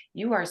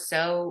 you are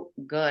so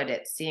good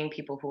at seeing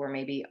people who are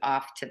maybe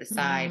off to the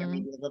side or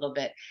maybe a little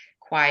bit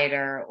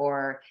quieter,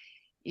 or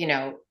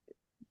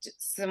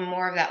some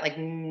more of that like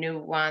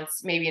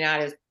nuance, maybe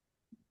not as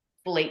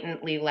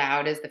blatantly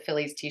loud as the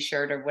Phillies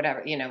t-shirt or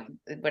whatever,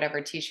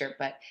 whatever t-shirt,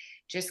 but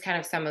just kind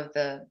of some of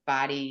the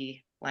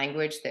body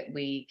language that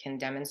we can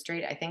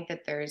demonstrate. I think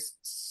that there's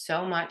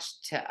so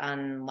much to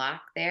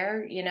unlock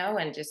there,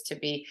 and just to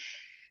be,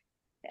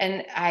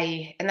 and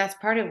that's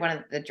part of one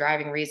of the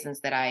driving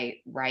reasons that I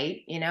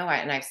write, and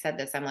I've said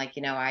this, I'm like,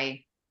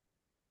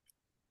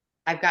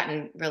 I've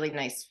gotten really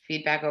nice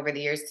feedback over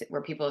the years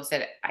where people have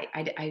said,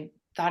 I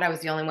thought I was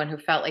the only one who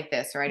felt like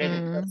this, or I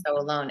didn't feel so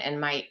alone. And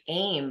my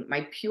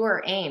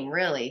pure aim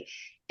really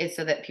is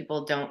so that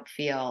people don't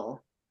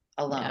feel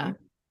alone.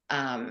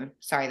 Yeah.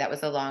 Sorry, that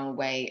was a long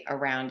way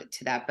around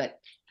to that, but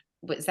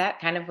was that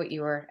kind of what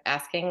you were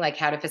asking, like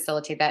how to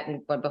facilitate that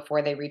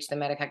before they reach the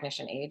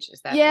metacognition age?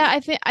 Is that? Yeah,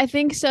 I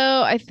think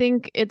so. I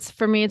think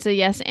for me, it's a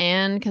yes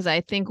and, because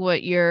I think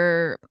what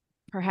you're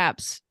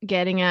perhaps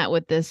getting at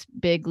with this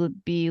big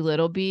B,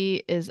 little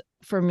b is,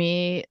 for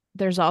me,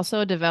 there's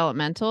also a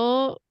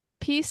developmental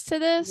piece to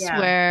this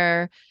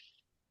where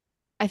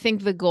I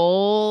think the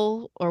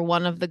goal, or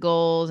one of the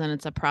goals, and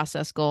it's a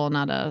process goal,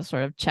 not a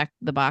sort of check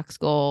the box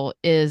goal,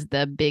 is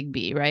the big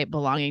B, right?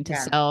 Belonging to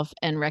self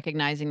and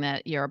recognizing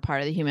that you're a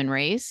part of the human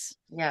race.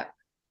 Yeah.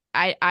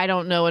 I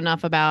don't know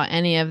enough about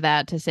any of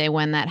that to say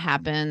when that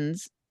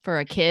happens for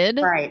a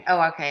kid. Right.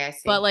 Oh, okay. I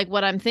see. But like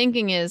what I'm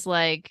thinking is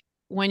like,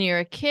 when you're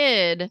a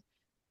kid,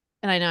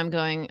 and I know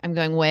I'm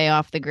going way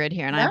off the grid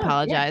here, and I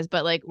apologize,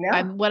 but like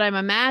what I'm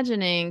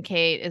imagining,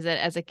 Kate, is that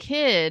as a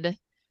kid,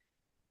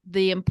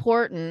 the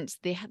importance,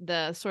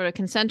 the sort of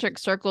concentric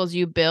circles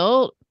you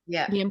built,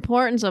 the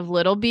importance of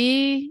little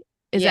b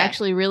is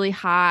actually really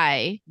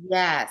high.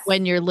 Yes.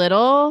 When you're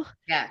little.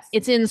 Yes.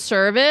 It's in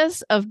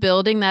service of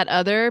building that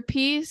other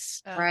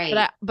piece.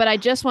 Right. But I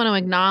just want to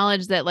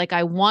acknowledge that, like,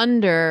 I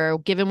wonder,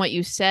 given what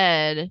you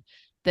said,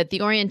 that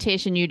the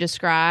orientation you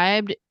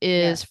described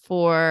is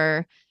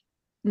for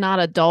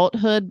not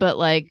adulthood, but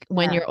like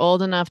when you're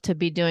old enough to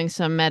be doing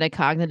some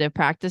metacognitive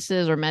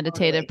practices or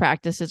meditative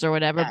practices or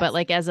whatever. But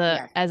like as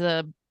a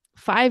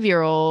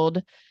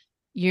 5-year-old,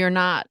 you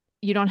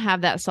don't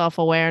have that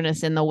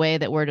self-awareness in the way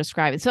that we're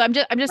describing. So I'm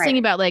just thinking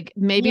about like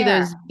maybe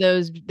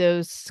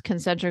those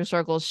concentric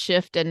circles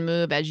shift and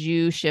move as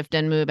you shift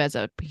and move as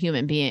a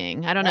human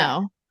being. I don't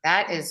know.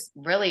 That is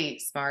really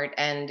smart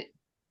and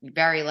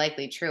very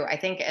likely true. I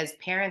think as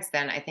parents,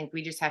 then I think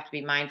we just have to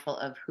be mindful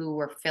of who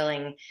we're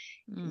filling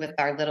with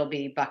our little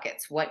b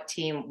buckets. What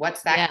team,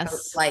 what's that coach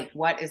like?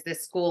 What is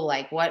this school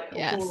like? Who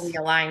are we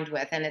aligned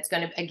with? And it's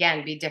going to,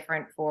 again, be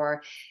different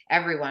for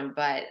everyone.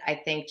 But I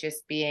think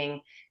just being,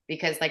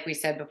 because like we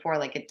said before,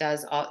 like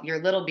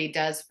your little b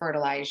does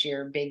fertilize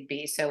your big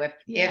B. So if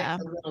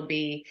the little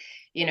b,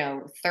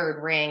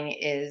 third ring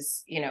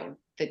is,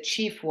 the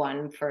chief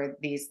one for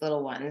these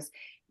little ones,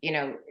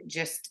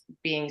 just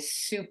being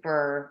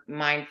super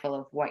mindful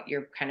of what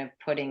you're kind of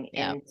putting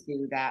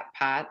into that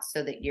pot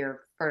so that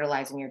you're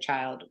fertilizing your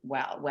child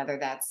well, whether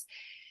that's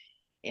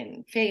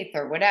in faith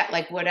or whatever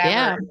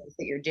it is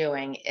that you're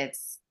doing,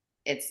 it's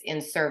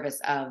in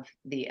service of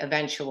the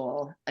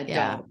eventual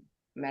adult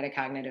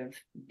metacognitive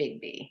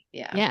big B.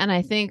 Yeah. And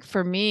I think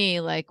for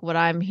me, like what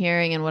I'm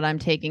hearing and what I'm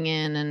taking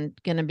in and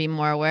going to be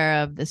more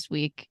aware of this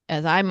week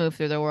as I move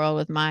through the world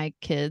with my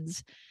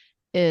kids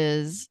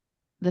is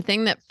the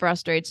thing that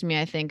frustrates me,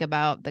 I think,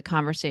 about the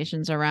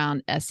conversations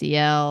around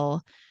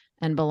SEL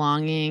and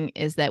belonging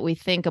is that we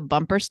think a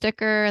bumper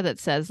sticker that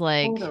says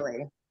like,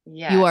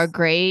 you are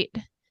great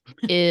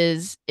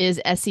is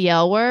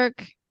SEL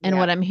work. And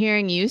what I'm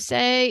hearing you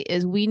say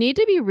is we need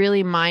to be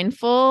really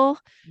mindful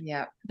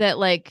that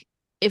like,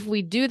 if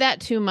we do that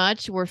too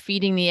much, we're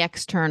feeding the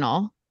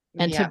external.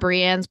 And to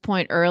Brianne's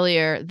point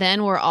earlier,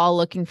 then we're all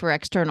looking for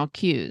external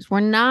cues. We're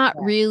not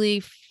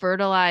really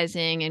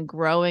fertilizing and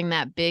growing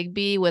that big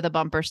B with a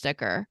bumper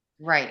sticker.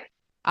 Right.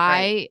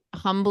 I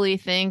humbly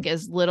think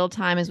as little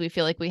time as we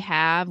feel like we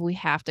have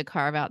to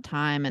carve out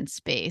time and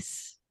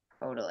space.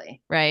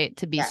 Totally. Right.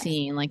 To be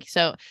seen. Like,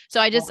 so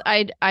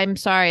I'm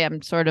sorry.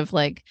 I'm sort of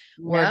like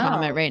word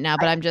vomit right now,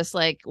 but I'm just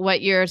like,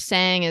 what you're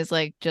saying is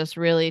like just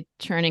really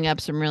churning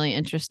up some really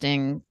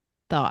interesting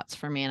thoughts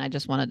for me, and I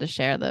just wanted to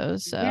share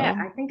those. So yeah,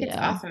 I think it's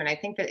awesome. And I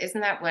think that,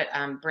 isn't that what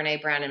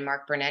Brene Brown and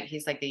Mark Burnett,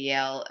 he's like the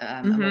Yale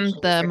emotion the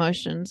researcher.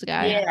 emotions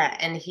guy. Yeah.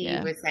 And he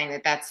Yeah. was saying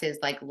that that's his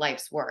like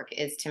life's work,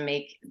 is to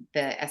make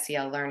the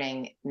SEL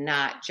learning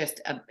not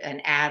just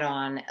an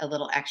add-on, a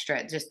little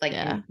extra, just like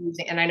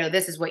infusing. And I know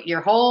this is what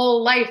your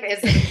whole life is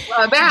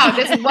about.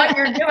 This is what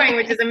you're doing,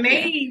 which is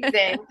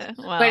amazing.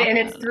 Wow. But, and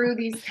it's through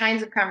these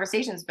kinds of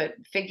conversations, but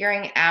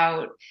figuring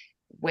out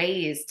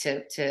ways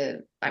to,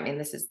 I mean,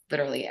 this is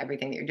literally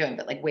everything that you're doing,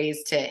 but like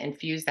ways to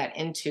infuse that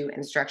into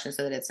instruction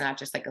so that it's not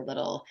just like a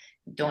little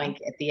doink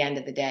at the end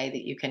of the day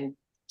that you can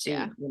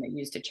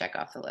use to check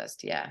off the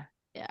list. Yeah.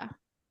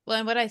 Well,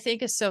 and what I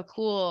think is so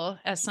cool,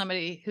 as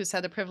somebody who's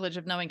had the privilege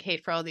of knowing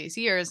Kate for all these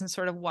years and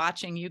sort of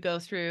watching you go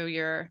through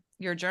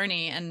your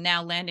journey and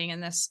now landing in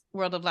this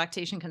world of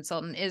lactation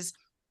consultant, is,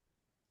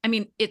 I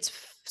mean, it's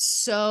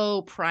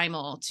so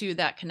primal to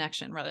that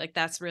connection, right? Like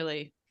that's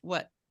really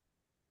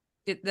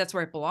that's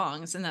where it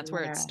belongs, and that's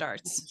where it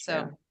starts.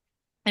 So,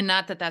 and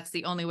not that that's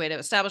the only way to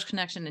establish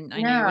connection. And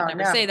I know you would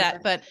never say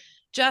that, but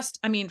just,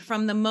 I mean,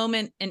 from the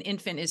moment an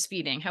infant is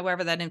feeding,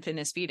 however that infant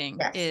is feeding,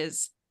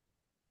 is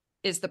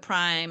the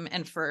prime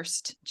and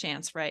first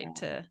chance, right,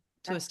 to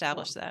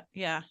establish that.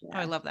 Yeah. Oh,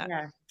 I love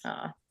that.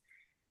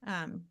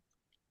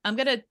 I'm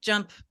going to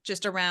jump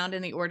just around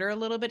in the order a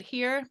little bit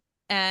here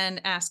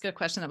and ask a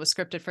question that was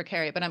scripted for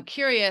Carrie, but I'm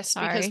curious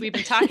because we've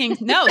been talking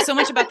so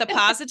much about the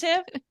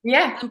positive.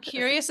 Yeah. I'm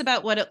curious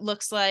about what it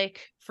looks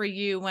like for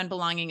you when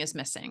belonging is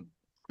missing.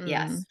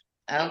 Yes.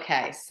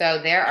 Okay.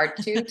 So there are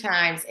two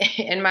times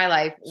in my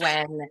life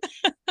when,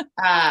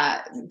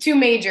 two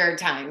major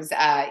times.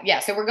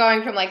 So we're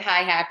going from like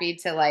high happy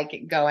to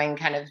like going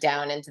kind of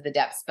down into the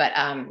depths, but,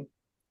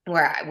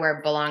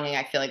 where belonging,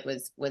 I feel like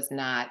was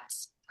not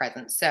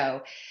present.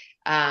 So,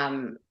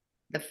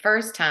 the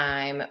first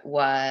time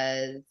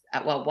was,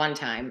 one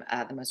time,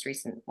 the most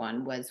recent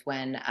one was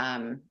when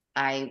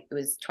it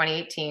was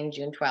 2018,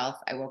 June 12th.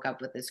 I woke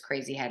up with this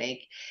crazy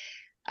headache.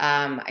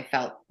 I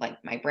felt like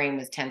my brain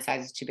was 10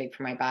 sizes too big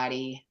for my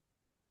body.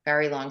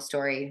 Very long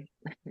story,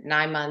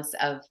 9 months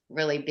of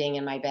really being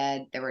in my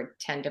bed. There were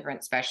 10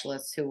 different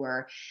specialists who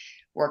were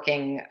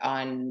working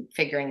on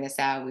figuring this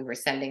out. We were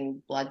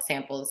sending blood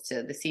samples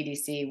to the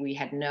CDC. We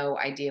had no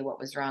idea what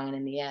was wrong. And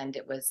in the end,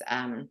 it was,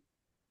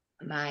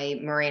 my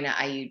Mirena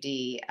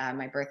IUD,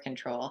 my birth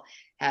control,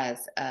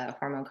 has a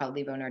hormone called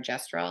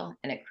levonorgestrel,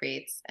 and it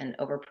creates an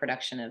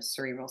overproduction of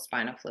cerebral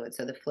spinal fluid.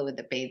 So the fluid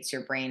that bathes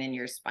your brain and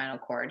your spinal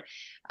cord,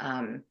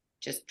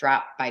 just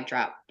drop by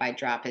drop by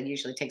drop. It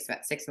usually takes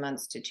about 6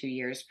 months to 2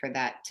 years for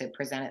that to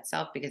present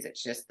itself, because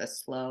it's just the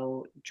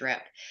slow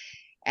drip.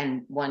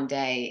 And one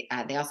day,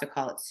 they also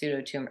call it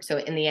pseudotumor. So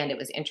in the end, it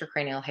was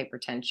intracranial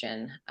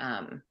hypertension,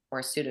 or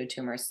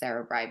pseudotumor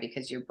cerebri,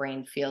 because your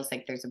brain feels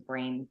like there's a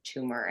brain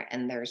tumor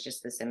and there's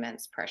just this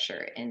immense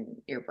pressure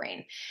in your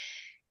brain.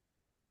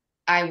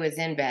 I was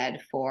in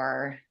bed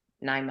for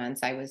 9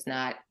 months. I was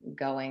not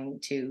going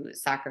to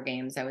soccer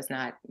games. I was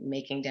not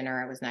making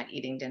dinner. I was not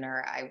eating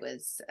dinner. I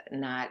was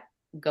not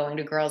going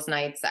to girls'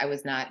 nights. I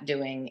was not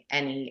doing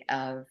any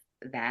of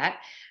that.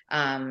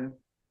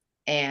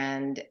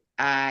 And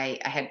I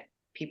had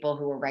people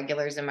who were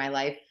regulars in my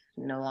life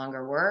no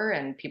longer were,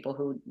 and people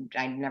who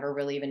I never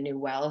really even knew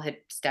well had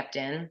stepped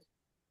in.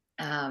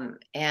 And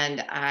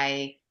when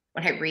I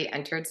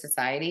re-entered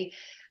society,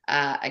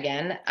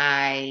 again,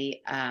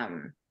 I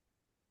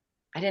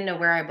didn't know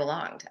where I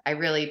belonged. I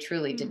really,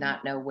 truly did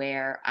not know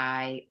where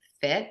I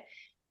fit.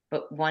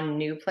 But one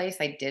new place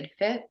I did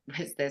fit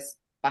was this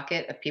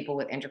bucket of people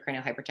with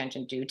intracranial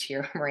hypertension due to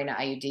your Mirena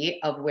IUD,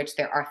 of which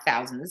there are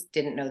thousands.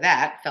 Didn't know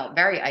that, felt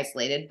very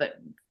isolated,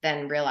 but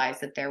then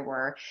realized that there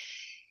were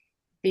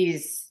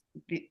these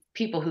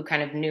people who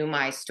kind of knew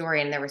my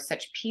story, and there was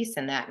such peace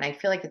in that. And I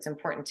feel like it's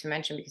important to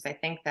mention, because I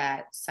think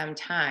that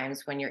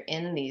sometimes when you're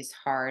in these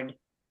hard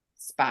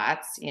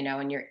spots,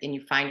 and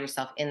you find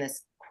yourself in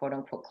this quote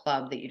unquote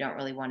club that you don't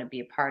really want to be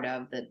a part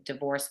of, the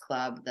divorce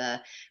club,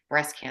 the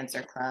breast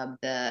cancer club,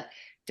 the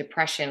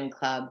depression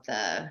club,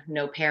 the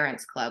no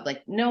parents club,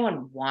 like no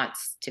one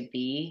wants to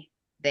be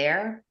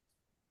there,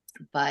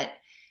 but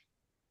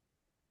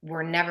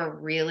we're never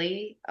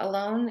really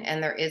alone,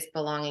 and there is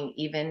belonging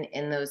even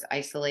in those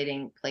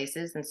isolating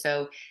places. And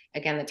so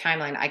again, the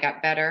timeline, I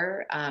got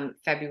better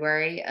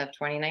February of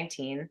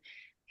 2019,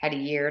 had a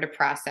year to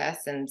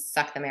process and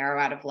suck the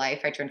marrow out of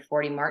life. I turned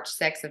 40 March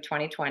 6th of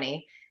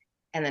 2020,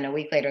 and then a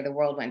week later the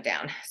world went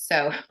down,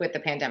 so with the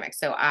pandemic.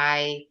 So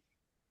I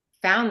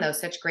found though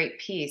such great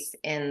peace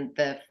in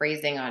the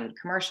phrasing on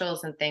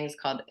commercials and things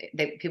called,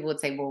 that people would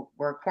say, well,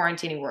 we're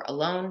quarantining, we're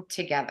alone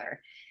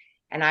together.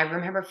 And I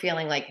remember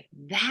feeling like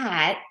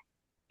that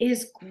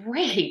is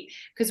great,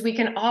 because we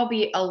can all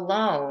be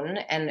alone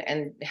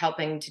and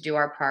helping to do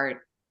our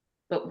part,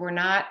 but we're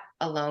not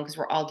alone because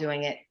we're all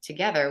doing it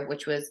together,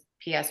 which was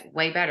PS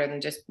way better than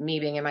just me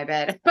being in my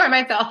bed by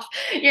myself.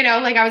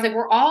 Like I was like,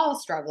 we're all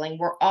struggling.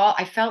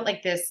 I felt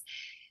like this,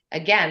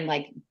 again,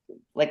 like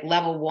like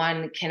level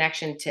one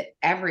connection to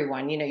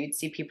everyone. You'd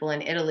see people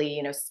in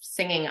Italy,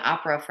 singing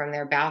opera from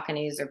their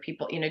balconies, or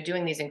people,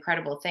 doing these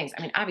incredible things.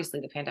 I mean, obviously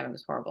the pandemic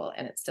was horrible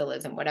and it still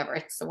is, and whatever,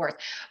 it's the worst.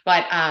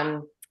 But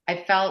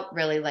I felt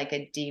really like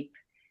a deep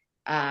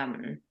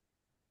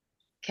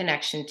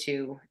connection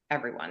to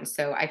everyone.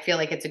 So I feel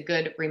like it's a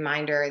good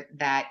reminder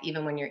that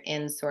even when you're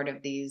in sort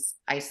of these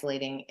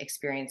isolating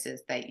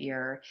experiences, that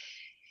you're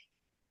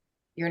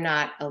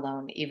not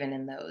alone, even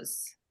in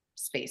those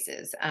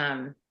spaces.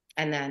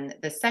 And then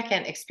the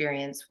second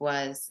experience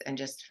was, and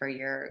just for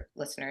your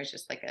listeners,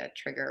 just like a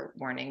trigger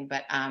warning,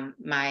 but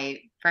my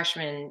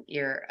freshman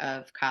year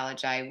of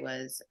college, I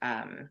was,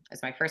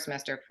 as my first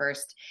semester,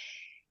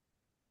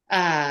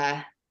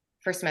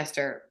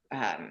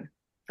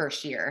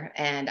 first year,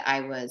 and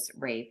I was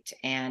raped,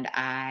 and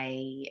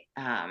I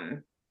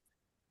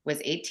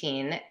was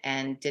 18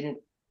 and didn't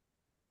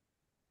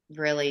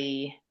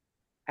really,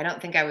 I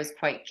don't think I was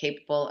quite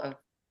capable of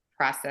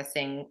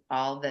processing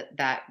all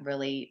that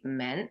really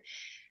meant.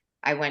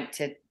 I went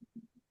to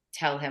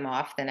tell him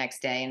off the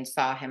next day and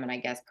saw him, and I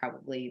guess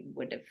probably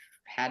would have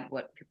had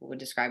what people would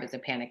describe as a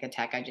panic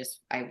attack.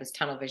 I was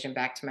tunnel vision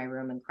back to my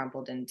room and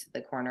crumpled into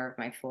the corner of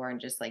my floor and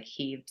just like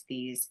heaved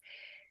these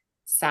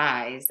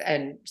sighs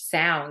and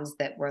sounds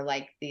that were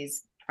like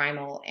these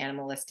primal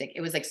animalistic.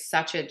 It was like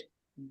such a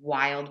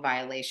wild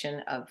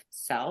violation of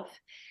self.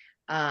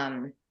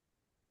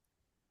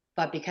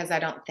 But because I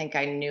don't think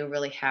I knew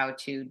really how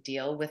to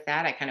deal with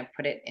that, I kind of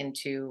put it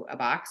into a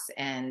box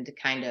and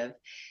kind of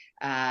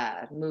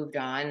moved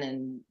on,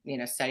 and,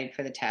 studied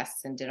for the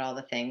tests and did all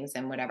the things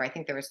and whatever. I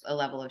think there was a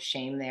level of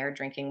shame there.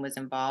 Drinking was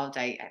involved.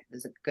 I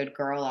was a good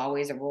girl,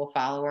 always a rule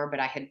follower, but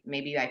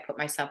maybe I put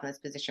myself in this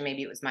position.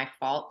 Maybe it was my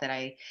fault that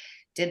I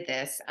did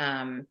this.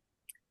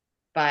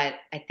 But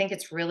I think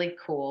it's really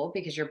cool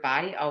because your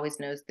body always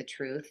knows the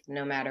truth,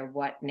 no matter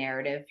what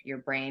narrative your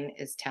brain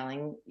is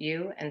telling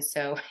you. And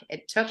so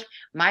it took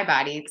my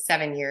body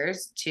 7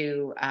 years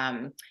to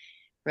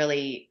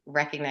really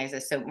recognize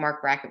this. So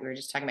Mark Brackett, we were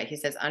just talking about, he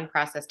says,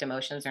 unprocessed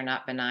emotions are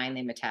not benign,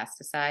 they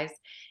metastasize.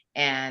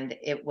 And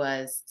it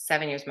was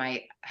 7 years.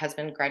 My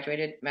husband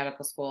graduated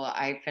medical school.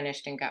 I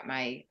finished and got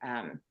my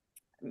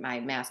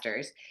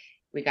master's.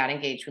 We got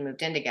engaged, we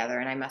moved in together,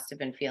 and I must have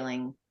been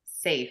feeling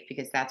safe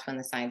because that's when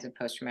the signs of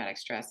post-traumatic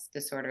stress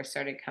disorder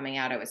started coming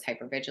out. I was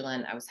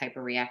hypervigilant. I was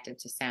hyperreactive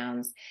to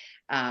sounds.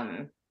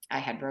 I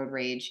had road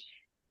rage.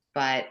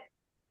 But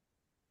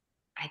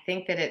I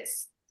think that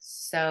it's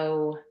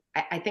so,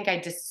 I think I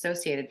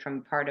dissociated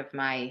from part of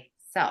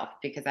myself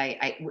because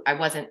I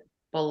wasn't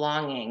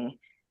belonging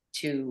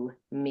to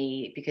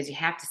me, because you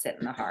have to sit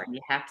in the heart.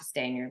 You have to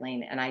stay in your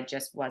lane. And I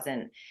just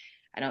wasn't,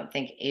 I don't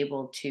think,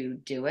 able to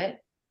do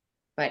it.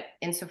 But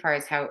insofar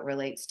as how it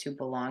relates to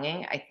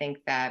belonging, I think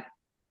that,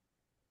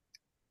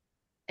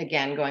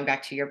 again, going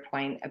back to your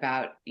point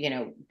about,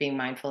 being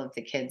mindful of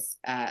the kids,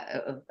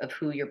 of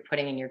who you're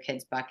putting in your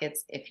kids'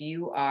 buckets. If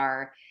you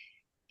are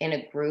in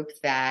a group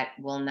that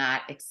will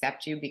not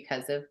accept you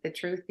because of the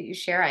truth that you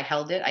share, I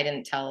held it. I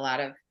didn't tell a lot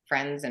of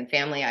friends and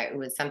family. It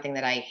was something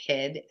that I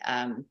hid.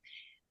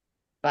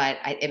 But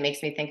it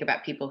makes me think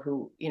about people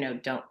who,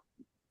 don't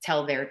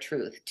tell their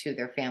truth to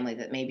their family,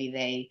 that maybe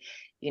they,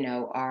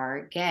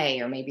 are gay,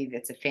 or maybe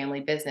it's a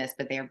family business,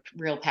 but their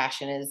real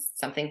passion is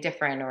something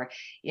different, or,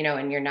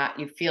 and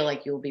you feel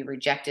like you'll be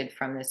rejected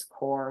from this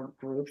core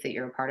group that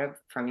you're a part of,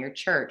 from your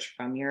church,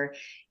 from your,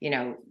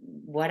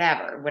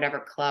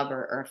 whatever club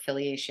or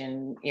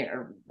affiliation,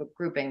 or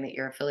grouping that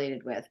you're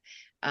affiliated with.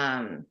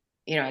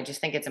 I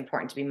just think it's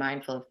important to be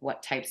mindful of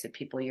what types of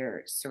people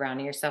you're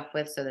surrounding yourself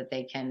with, so that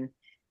they can,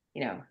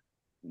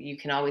 you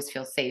can always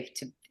feel safe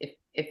to,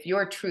 if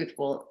your truth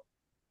will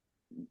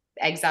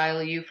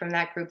exile you from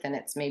that group, then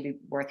it's maybe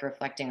worth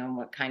reflecting on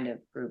what kind of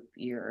group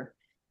you're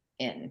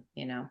in,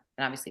 and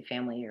obviously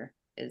family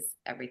is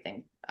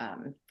everything,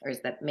 or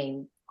is that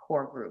main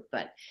core group,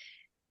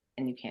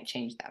 and you can't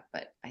change that,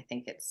 but I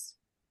think it's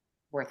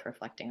worth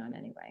reflecting on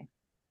anyway.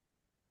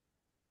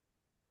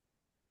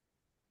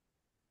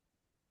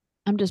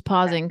 I'm just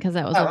pausing because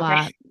that was a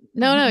lot.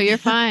 No, you're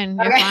fine.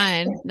 You're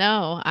fine.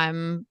 No,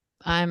 I'm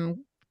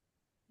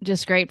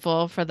just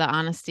grateful for the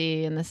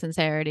honesty and the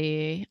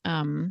sincerity,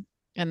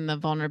 and the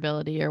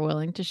vulnerability you're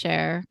willing to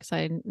share. Because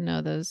I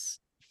know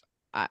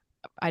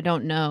I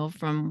don't know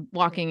from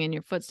walking in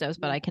your footsteps,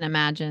 but I can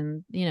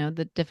imagine,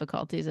 the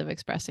difficulties of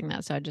expressing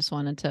that. So I just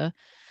wanted to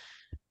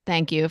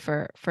thank you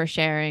for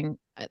sharing.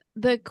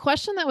 The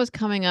question that was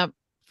coming up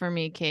for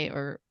me, Kate,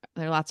 or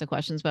there are lots of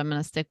questions, but I'm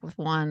going to stick with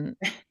one,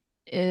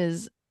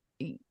 is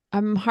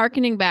I'm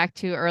hearkening back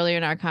to earlier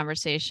in our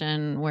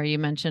conversation where you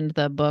mentioned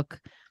the book,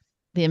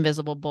 The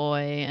Invisible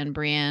Boy, and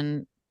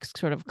Brianne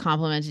sort of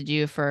complimented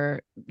you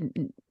for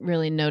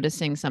really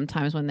noticing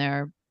sometimes when there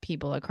are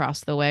people across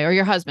the way, or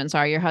your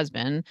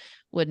husband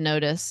would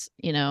notice,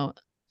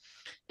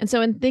 and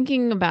so in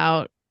thinking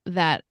about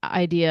that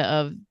idea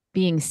of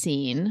being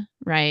seen,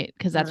 right?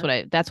 Because that's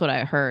what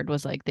I heard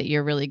was like that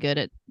you're really good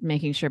at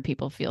making sure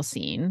people feel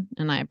seen,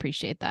 and I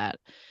appreciate that.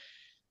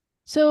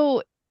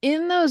 So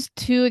in those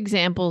two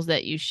examples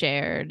that you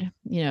shared,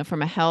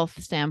 from a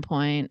health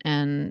standpoint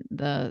and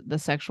the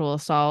sexual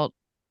assault,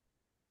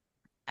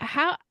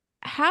 how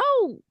how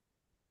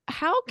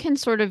how can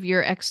sort of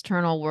your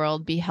external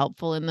world be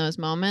helpful in those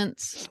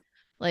moments?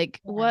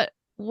 Like Yeah.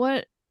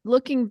 what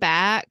looking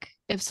back,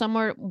 if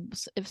someone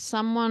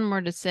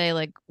were to say,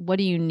 like, what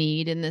do you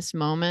need in this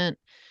moment?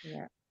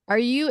 Yeah. Are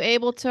you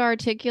able to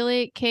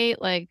articulate,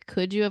 Kate? Like,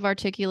 could you have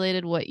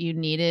articulated what you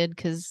needed?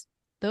 Because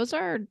those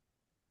are,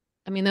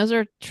 those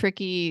are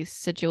tricky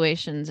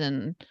situations.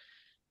 And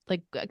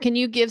like, can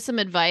you give some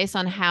advice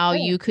on how Oh,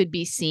 you could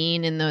be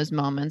seen in those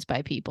moments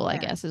by people, I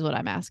yeah. guess, is what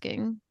I'm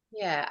asking.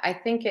 Yeah, I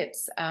think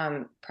it's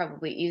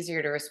probably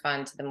easier to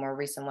respond to the more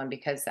recent one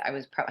because I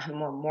was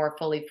more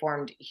fully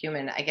formed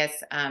human, I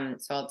guess.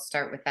 So I'll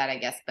start with that, I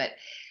guess. But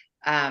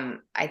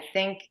I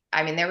think,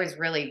 I mean, there was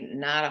really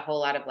not a whole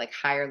lot of like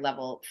higher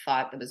level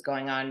thought that was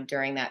going on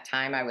during that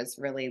time. I was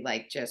really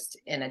like just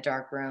in a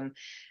dark room,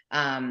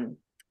 um,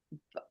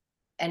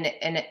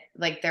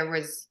 like there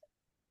was,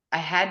 I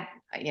had,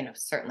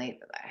 certainly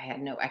I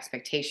had no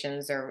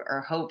expectations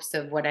or hopes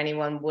of what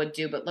anyone would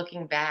do. But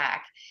looking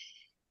back,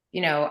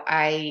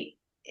 I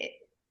it,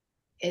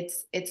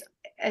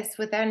 it's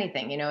with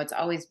anything, it's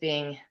always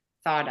being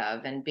thought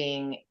of and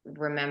being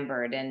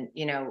remembered. And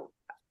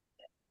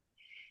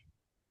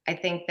I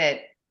think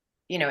that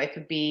it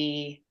could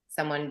be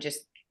someone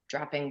just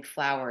dropping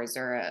flowers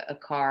or a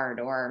card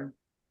or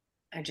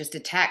just a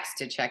text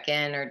to check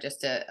in, or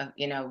just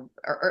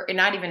or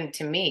not even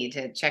to me,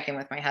 to check in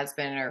with my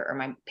husband or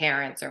my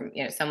parents, or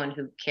someone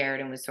who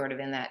cared and was sort of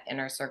in that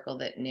inner circle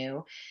that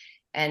knew.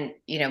 And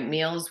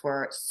meals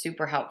were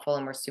super helpful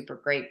and were super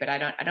great, but I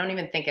don't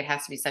even think it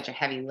has to be such a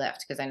heavy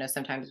lift, because I know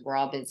sometimes we're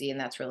all busy and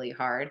that's really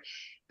hard.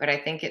 But I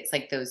think it's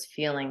like those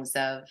feelings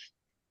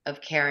of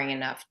caring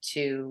enough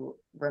to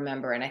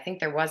remember. And I think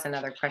there was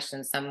another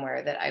question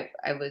somewhere that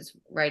I was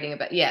writing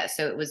about. Yeah,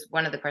 so it was,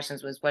 one of the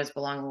questions was, what does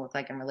belonging look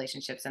like in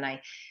relationships? And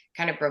I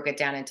kind of broke it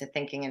down into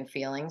thinking and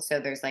feeling. So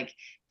there's like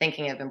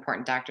thinking of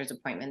important doctor's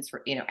appointments,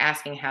 for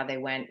asking how they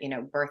went,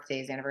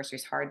 birthdays,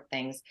 anniversaries, hard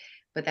things.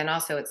 But then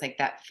also it's like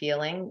that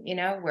feeling,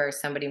 where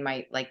somebody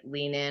might like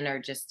lean in,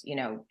 or just,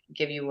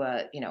 give you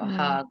a Mm.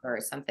 hug or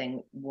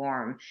something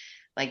warm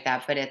like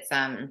that. But it's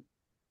uh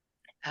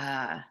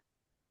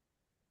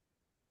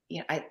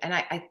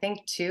I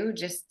think too,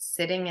 just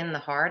sitting in the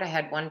heart. I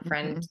had one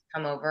friend Mhm.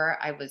 come over.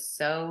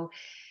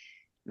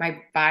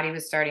 My body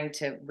was starting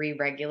to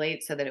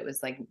re-regulate, so that it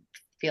was like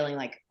feeling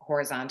like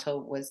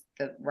horizontal was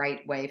the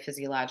right way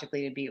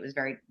physiologically to be.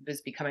 It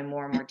was becoming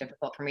more and more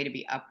difficult for me to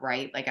be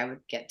upright. Like I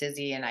would get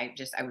dizzy, and I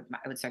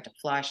would start to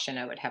flush, and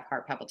I would have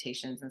heart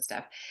palpitations and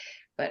stuff.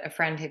 But a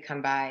friend had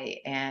come by,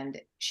 and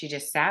she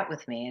just sat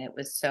with me, and it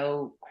was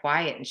so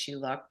quiet, and she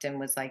looked and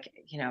was like,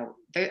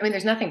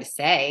 there's nothing to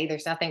say,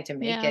 there's nothing to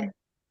make Yeah. it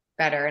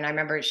better. And I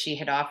remember she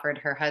had offered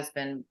her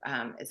husband,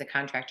 as a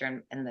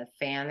contractor, and the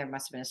fan, there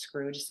must have been a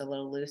screw just a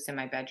little loose in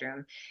my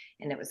bedroom,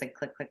 and it was like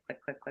click, click, click,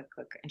 click, click,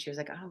 click. And she was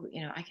like, oh,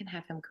 I can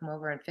have him come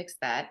over and fix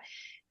that.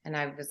 And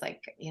I was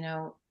like,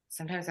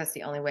 sometimes that's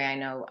the only way I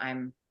know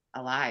I'm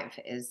alive,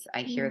 is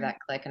I hear Mm. that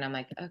click, and I'm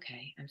like,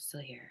 okay, I'm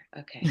still here.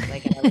 Okay.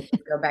 Like, and I would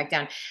just go back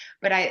down.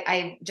 But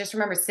I just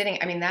remember sitting,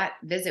 I mean, that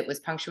visit was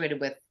punctuated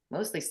with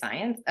mostly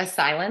silence,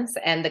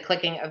 and the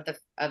clicking of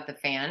the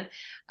fan.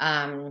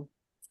 Um,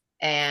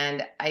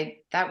 and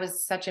that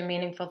was such a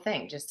meaningful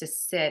thing, just to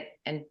sit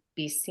and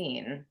be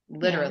seen. Yeah.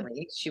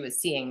 Literally, she was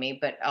seeing me,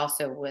 but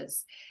also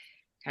was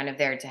kind of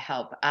there to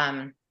help.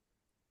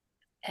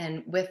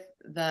 And with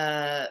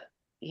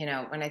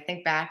when I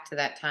think back to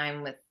that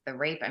time with the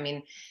rape, I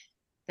mean,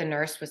 the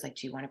nurse was like,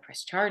 do you want to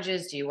press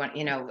charges? Do you want,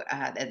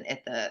 at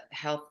the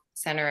health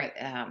center,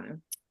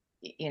 at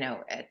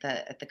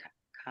the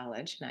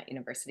college, not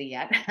university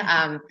yet.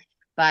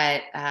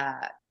 But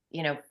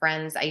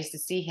friends, I used to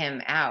see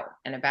him out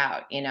and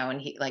about, and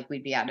he, like,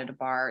 we'd be out at a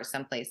bar or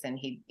someplace, and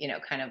he'd,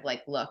 kind of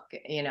like look,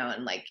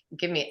 and like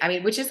give me, I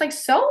mean, which is like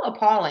so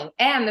appalling.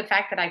 And the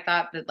fact that I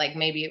thought that like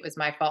maybe it was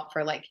my fault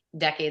for like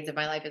decades of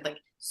my life is like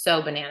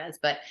so bananas.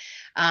 But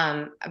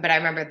I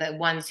remember the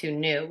ones who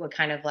knew would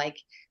kind of like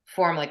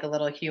form like a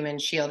little human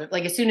shield.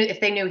 Like as soon as, if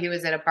they knew he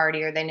was at a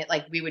party, or they knew,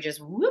 like we would just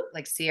whoop,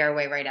 like see our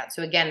way right out.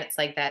 So again, it's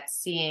like that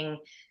seeing,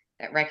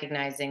 that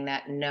recognizing,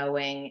 that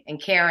knowing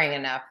and caring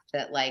enough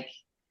that like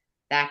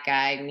that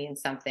guy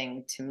means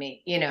something to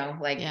me,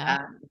 like,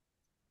 Yeah.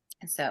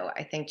 so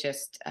I think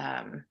just,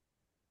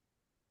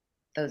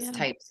 those Yeah.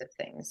 types of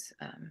things.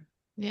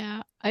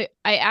 Yeah. I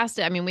asked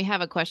it. I mean, we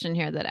have a question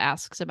here that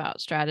asks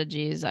about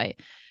strategies. I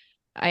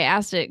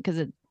asked it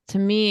because to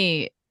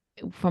me,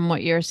 from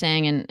what you're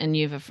saying, and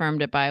you've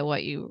affirmed it by the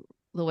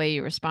way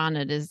you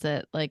responded, is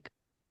that like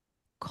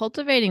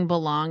cultivating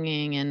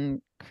belonging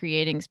and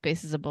creating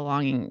spaces of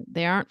belonging,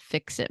 they aren't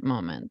fix it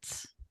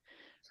moments,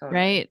 Totally.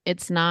 right?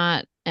 It's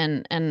not.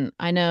 And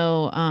I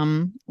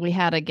know we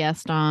had a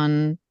guest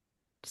on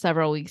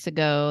several weeks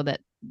ago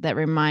that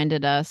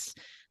reminded us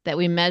that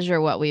we measure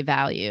what we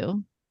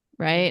value,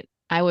 right?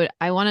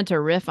 I wanted to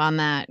riff on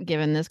that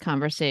given this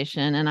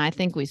conversation, and I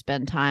think we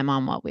spend time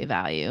on what we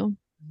value.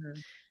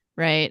 Mhm.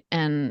 right?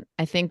 And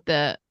I think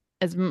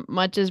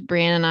much as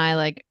Brianne and I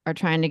like are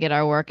trying to get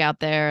our work out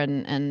there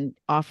and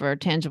offer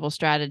tangible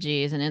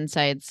strategies and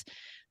insights,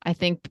 I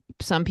think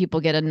some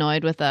people get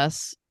annoyed with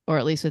us, or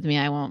at least with me.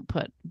 I won't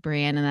put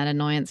Brianne in that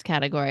annoyance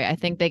category. I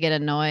think they get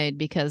annoyed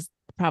because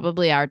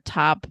probably our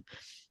top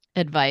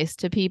advice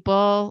to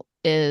people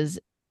is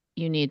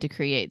you need to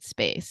create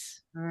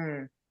space.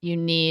 You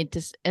need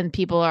to, and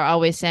people are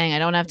always saying, I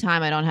don't have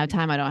time. I don't have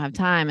time. I don't have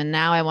time. And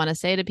now I want to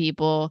say to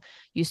people,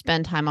 you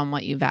spend time on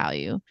what you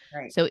value.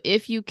 Right. So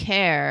if you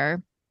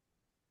care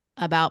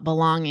about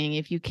belonging,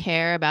 if you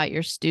care about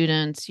your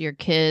students, your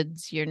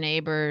kids, your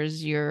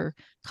neighbors, your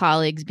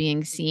colleagues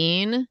being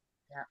seen,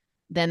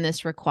 then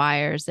this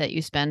requires that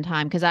you spend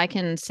time. Because I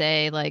can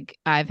say, like,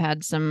 I've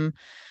had some,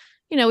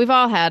 we've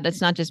all had,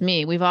 it's not just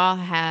me, we've all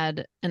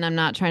had, and I'm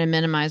not trying to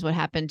minimize what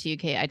happened to you,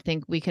 Kate. I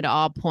think we could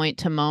all point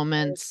to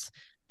moments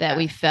that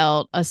we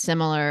felt a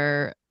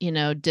similar,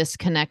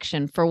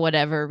 disconnection for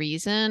whatever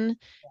reason.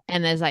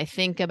 And as I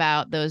think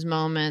about those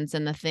moments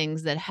and the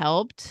things that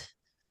helped,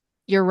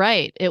 you're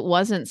right. It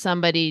wasn't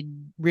somebody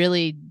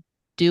really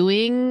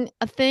doing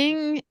a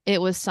thing. It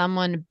was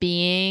someone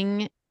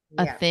being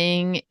a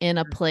thing in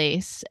a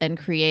place and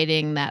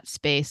creating that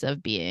space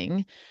of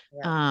being.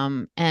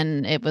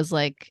 And it was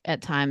like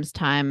at times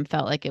time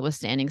felt like it was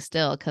standing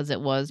still because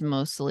it was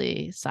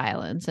mostly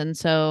silence. And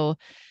so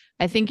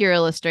I think your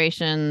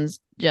illustrations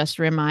just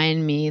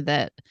remind me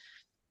that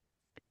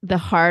the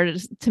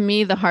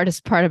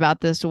hardest part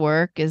about this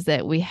work is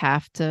that we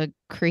have to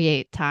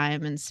create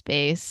time and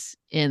space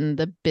in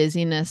the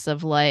busyness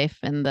of life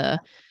and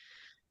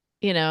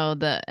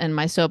and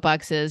my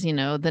soapbox is,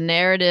 the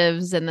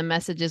narratives and the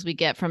messages we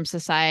get from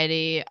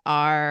society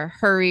are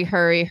hurry,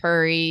 hurry,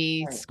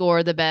 hurry,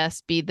 score the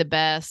best, be the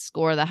best,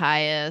 score the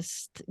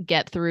highest,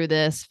 get through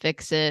this,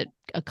 fix it,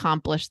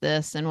 accomplish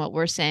this. And what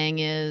we're saying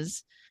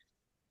is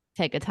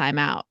take a time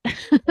out.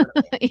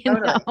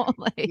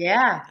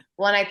 Yeah.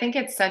 Well, and I think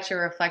it's such a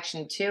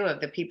reflection too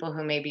of the people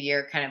who maybe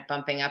you're kind of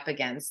bumping up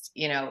against,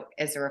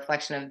 as a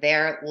reflection of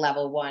their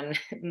level 1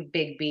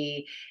 big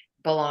B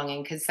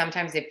belonging. Because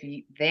sometimes if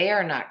they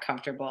are not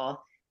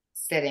comfortable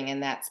sitting in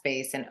that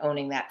space and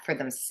owning that for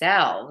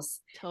themselves,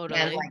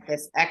 then like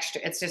this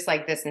extra, it's just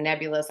like this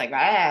nebulous,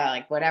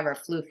 like whatever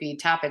floofy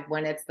topic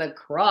when it's the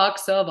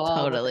crux of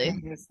all.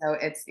 So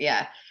it's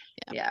yeah.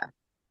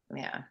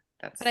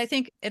 But I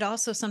think it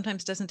also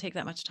sometimes doesn't take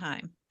that much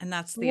time. And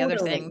that's the other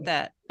thing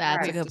that's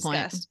a good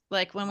point.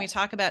 Like when we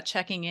talk about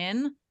checking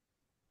in,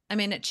 I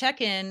mean, at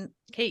check-in,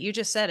 Kate, you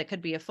just said it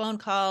could be a phone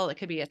call, it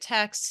could be a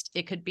text,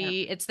 it could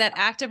be, it's that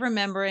act of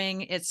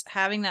remembering, it's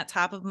having that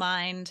top of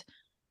mind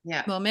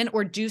moment,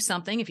 or do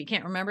something. If you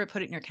can't remember it,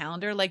 put it in your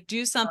calendar, like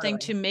do something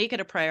to make it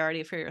a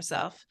priority for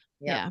yourself.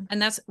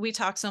 And we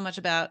talk so much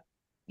about,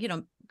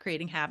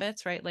 creating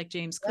habits, right? Like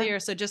James Clear.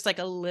 So just like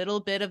a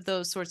little bit of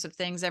those sorts of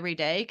things every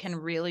day can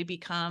really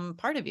become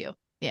part of you.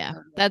 Yeah,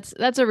 that's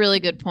a really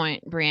good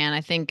point, Brianne.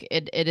 I think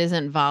it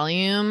isn't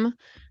volume,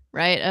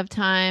 right, of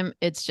time.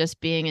 It's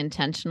just being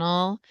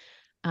intentional.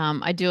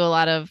 I'm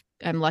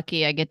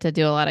lucky I get to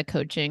do a lot of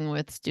coaching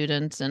with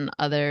students and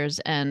others.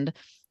 And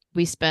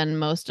we spend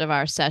most of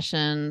our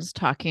sessions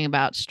talking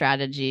about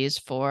strategies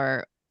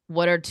for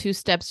what are 2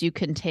 steps you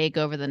can take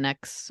over the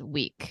next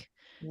week.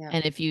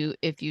 And if you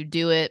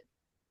do it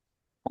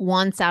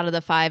once out of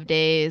the 5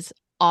 days,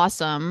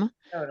 awesome.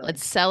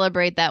 Let's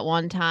celebrate that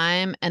one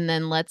time. And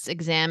then let's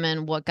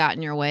examine what got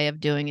in your way of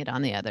doing it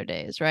on the other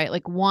days, right?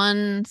 Like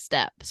one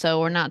step.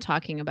 So we're not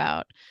talking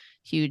about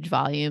huge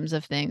volumes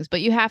of things,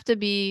 but you have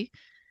to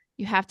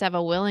have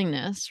a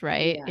willingness,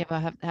 right? You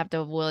have to have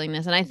a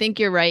willingness. And I think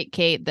you're right,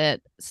 Kate,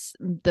 that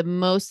the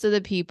most of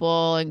the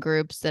people and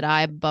groups that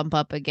I bump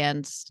up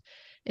against,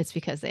 it's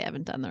because they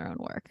haven't done their own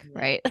work,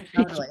 right?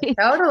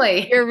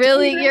 Totally.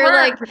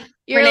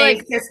 You're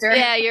like, sister.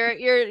 Yeah,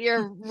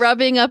 you're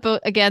rubbing up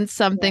against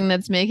something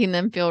that's making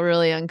them feel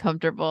really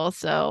uncomfortable.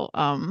 So,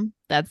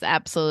 that's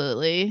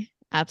absolutely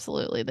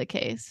the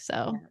case.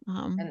 So,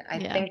 and I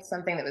think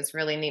something that was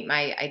really neat.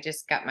 I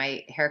just got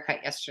my hair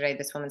cut yesterday.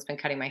 This woman's been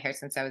cutting my hair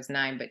since I was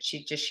 9, but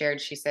she just shared.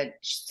 She said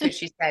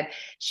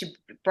she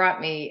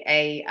brought me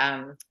a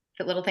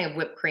little thing of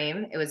whipped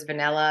cream. It was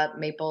vanilla,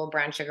 maple,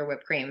 brown sugar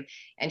whipped cream.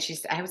 And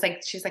she's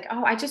like,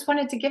 oh, I just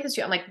wanted to give this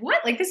to you. I'm like, what?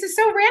 Like, this is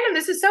so random.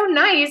 This is so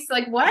nice.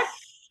 Like, what?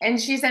 And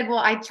she said, well,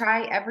 I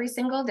try every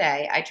single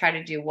day. I try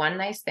to do one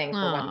nice thing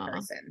for one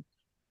person.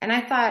 And I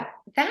thought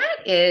that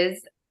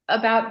is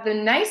about the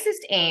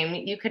nicest aim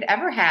you could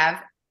ever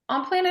have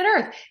on planet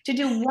Earth, to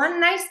do one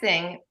nice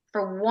thing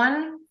for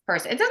one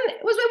person. It was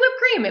with whipped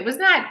cream. It was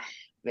not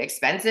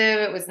expensive.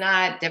 It was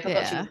not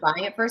difficult. She was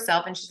buying it for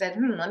herself. And she said,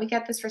 let me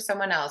get this for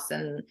someone else.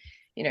 And,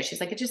 she's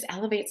like, it just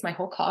elevates my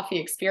whole coffee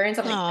experience.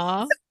 I'm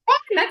like,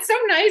 that's so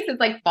nice. It's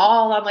like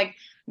fall. I'm like,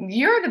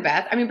 you're the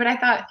best. I mean, but I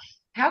thought,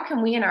 how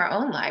can we in our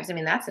own lives? I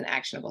mean, that's an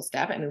actionable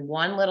step. I mean,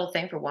 one little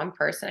thing for one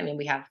person. I mean,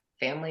 we have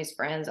families,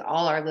 friends,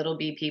 all our little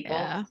B people.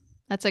 Yeah,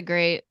 that's a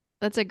great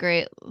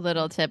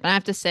little tip. And I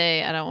have to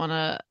say, I don't want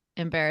to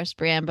embarrass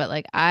Brianne, but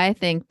like, I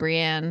think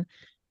Brianne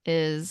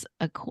is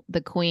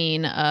the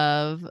queen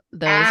of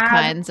those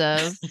kinds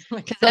of,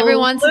 because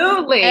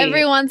Absolutely.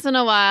 every once in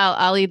a while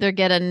I'll either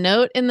get a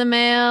note in the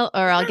mail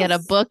or I'll get a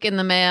Yes. book in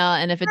the mail,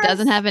 and if it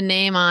doesn't have a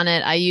name on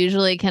it, I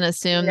usually can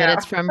assume that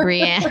it's from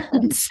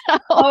Brianne. So,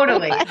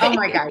 Totally. Oh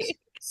my gosh.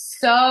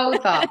 So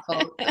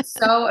thoughtful,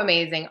 so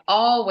amazing.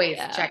 Always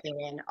Yeah. checking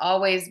in,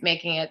 always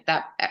making it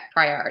that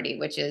priority,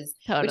 which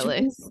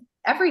Totally. means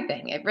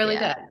everything. It really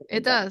Yeah, does.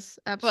 it does.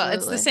 Absolutely. Well,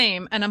 it's the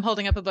same. And I'm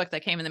holding up a book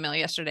that came in the mail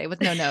yesterday with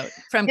no note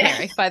from Yes.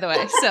 Carrie, by the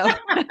way. So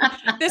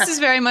this is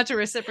very much a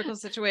reciprocal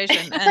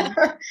situation. And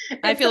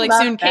I It's feel the like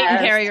love soon Kate and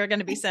fest. Carrie are going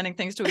to be sending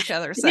things to each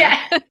other. So Yeah.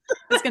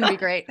 it's going to be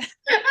great.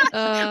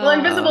 Well,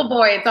 Invisible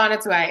Boy, it's on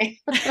its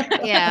way.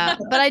 Yeah,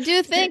 but I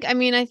do think,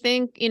 I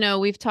think,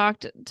 we've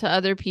talked to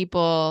other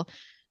people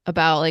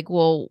about like,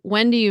 well,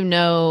 when do you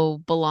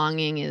know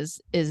belonging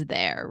is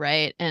there,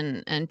 right?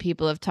 And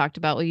people have talked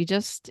about, well,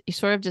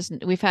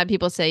 we've had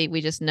people say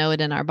we just know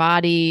it in our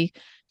body,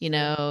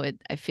 I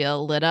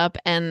feel lit up,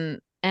 and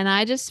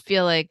I just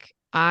feel like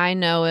I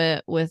know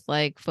it with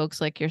like folks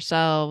like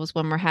yourselves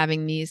when we're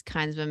having these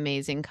kinds of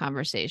amazing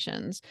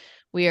conversations.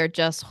 We are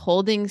just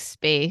holding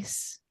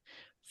space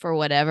for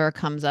whatever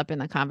comes up in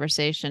the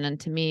conversation, and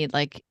to me,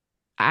 like,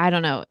 I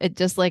don't know, it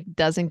just like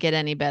doesn't get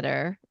any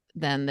better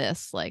than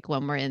this, like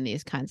when we're in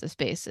these kinds of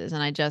spaces.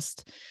 And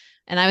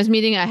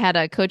I had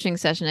a coaching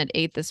session at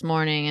 8 this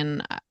morning,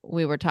 and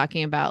we were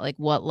talking about like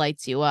what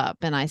lights you up.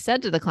 And I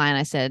said to the client,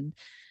 I said,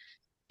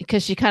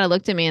 because she kind of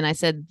looked at me and I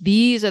said,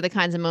 these are the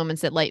kinds of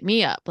moments that light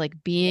me up. Like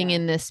being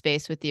in this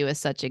space with you is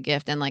such a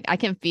gift. And like, I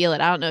can feel it.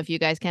 I don't know if you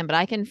guys can, but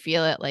I can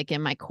feel it like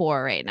in my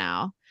core right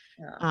now.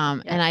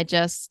 And I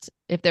just,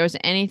 if there was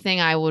anything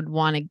I would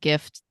want to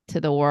gift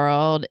to the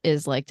world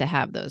is like to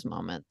have those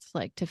moments,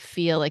 like to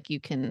feel like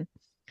you can,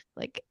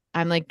 like,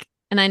 I'm like,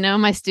 and I know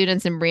my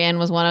students, and Brianne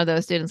was one of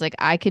those students, like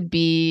I could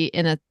be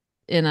in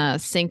a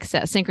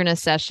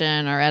synchronous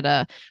session or at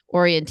a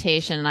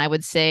orientation. And I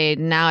would say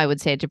to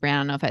Brianne, I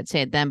don't know if I'd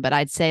say it then, but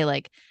I'd say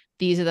like,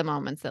 these are the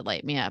moments that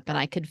light me up, and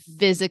I could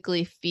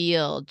physically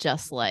feel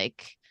just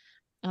like,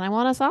 and I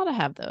want us all to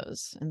have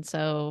those. And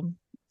so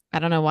I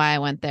don't know why I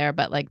went there,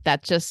 but like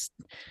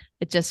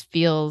it just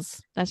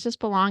feels, that's just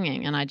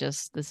belonging. And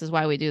this is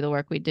why we do the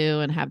work we do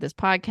and have this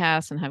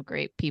podcast and have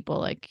great people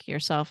like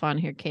yourself on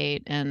here,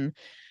 Kate. And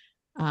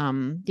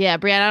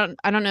Brianne,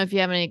 I don't know if you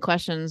have any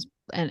questions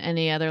and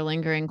any other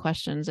lingering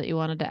questions that you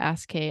wanted to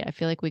ask Kate. I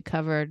feel like we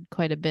covered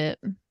quite a bit.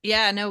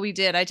 Yeah, no, we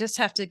did. I just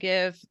have to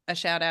give a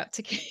shout out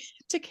to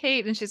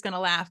Kate, and she's going to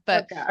laugh,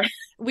 but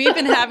we've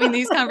been having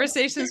these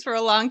conversations for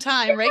a long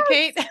time, right,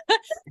 Kate?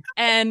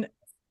 And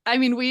I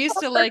mean, we used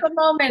to like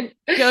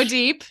go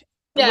deep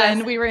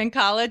when we were in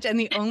college, and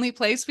the only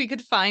place we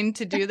could find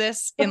to do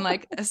this in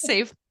like a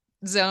safe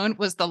zone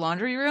was the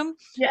laundry room.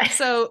 Yeah.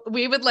 So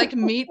we would like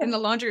meet in the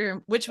laundry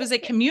room, which was a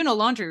communal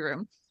laundry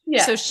room.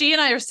 Yeah. So she and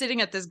I are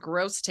sitting at this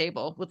gross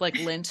table with like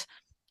lint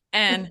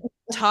and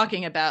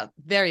talking about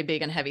very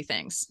big and heavy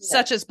things,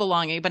 such as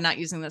belonging, but not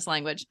using this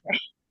language.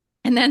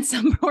 And then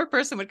some poor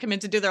person would come in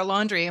to do their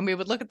laundry, and we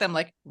would look at them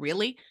like,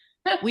 really?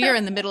 We are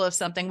in the middle of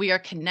something. We are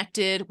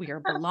connected. We are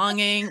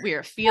belonging. We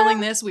are feeling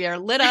this. We are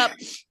lit up.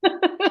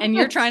 And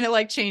you're trying to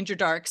like change your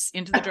darks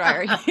into the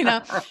dryer,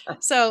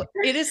 So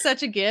it is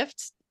such a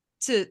gift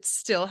to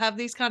still have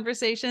these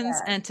conversations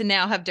and to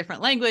now have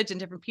different language and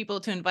different people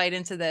to invite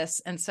into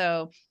this. And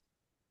so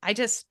I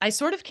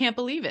sort of can't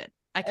believe it.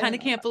 I kind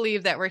of can't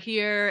believe that we're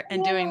here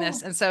and doing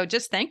this. And so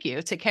just thank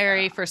you to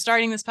Carrie for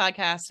starting this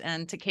podcast,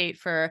 and to Kate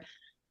for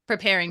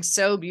preparing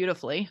so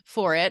beautifully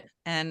for it,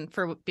 and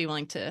for being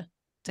willing to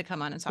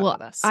come on and talk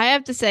with us. I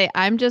have to say,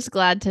 I'm just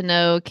glad to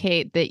know,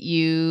 Kate, that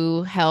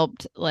you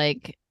helped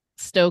like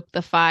stoke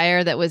the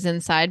fire that was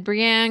inside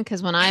Brianne.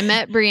 Because when I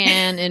met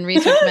Brianne in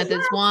Research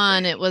Methods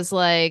 1, it was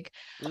like,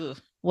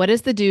 what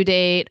is the due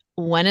date?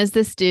 When is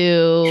this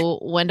due?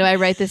 When do I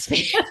write this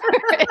paper?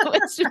 It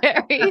was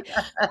very,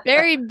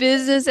 very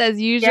business as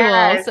usual.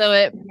 Yes. So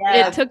it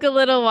took a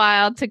little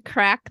while to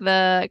crack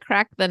the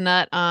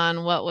nut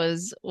on what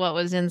was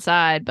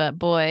inside. But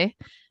boy,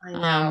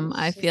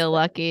 I feel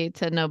lucky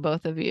to know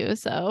both of you.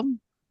 So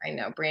I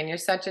know, Brianne, you're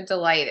such a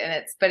delight. And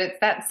it's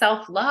that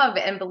self-love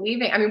and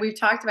believing. I mean, we've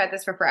talked about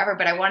this for forever,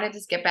 but I want to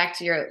just get back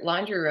to your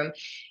laundry room.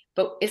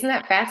 But isn't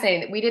that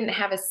fascinating that we didn't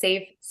have a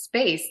safe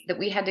space, that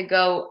we had to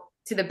go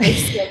to the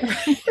basement,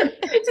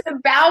 to the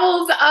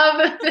bowels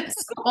of the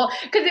school,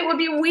 because it would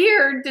be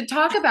weird to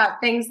talk about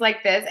things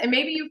like this. And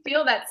maybe you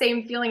feel that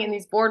same feeling in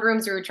these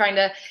boardrooms where we're trying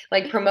to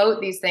like promote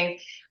these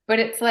things. But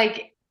it's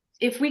like,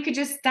 if we could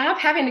just stop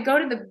having to go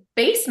to the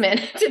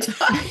basement to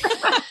talk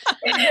about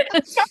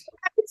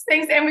these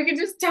things, and we could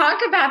just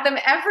talk about them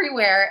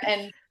everywhere,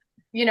 and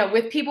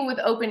with people with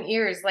open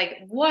ears, like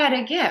what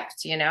a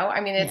gift,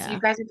 I mean, you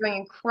guys are doing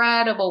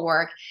incredible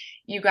work.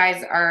 You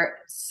guys are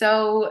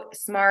so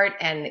smart,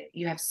 and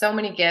you have so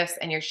many gifts,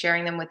 and you're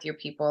sharing them with your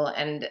people,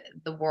 and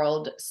the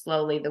world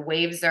slowly, the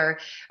waves are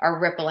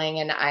rippling,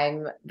 and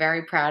I'm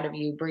very proud of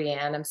you,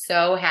 Brianne. I'm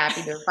so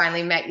happy to have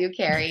finally met you,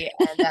 Carrie.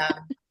 And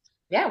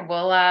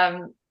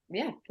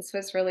this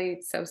was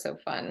really so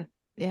fun.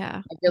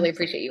 Yeah. I really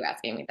appreciate you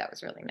asking me. That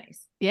was really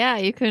nice. Yeah,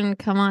 you can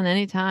come on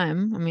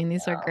anytime. I mean,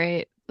 these are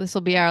great. This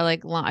will be our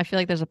like I feel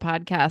like there's a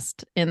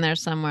podcast in there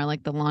somewhere,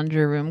 like the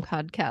laundry room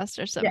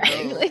podcast or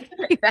something. Yeah. Like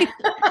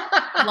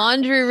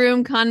laundry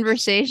room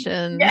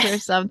conversations or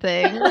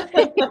something.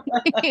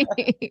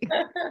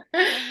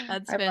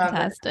 That's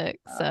fantastic.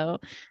 So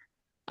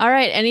all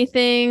right.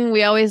 Anything,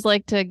 we always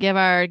like to give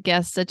our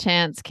guests a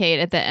chance,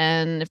 Kate, at the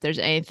end, if there's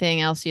anything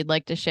else you'd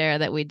like to share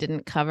that we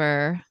didn't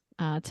cover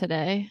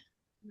today.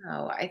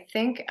 No, I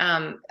think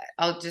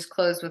I'll just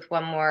close with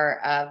one more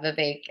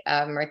Vivek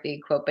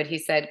Murthy quote, but he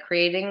said,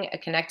 creating a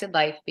connected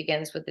life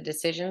begins with the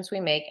decisions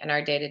we make in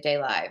our day-to-day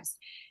lives.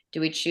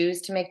 Do we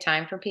choose to make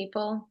time for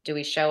people? Do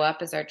we show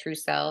up as our true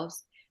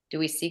selves? Do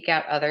we seek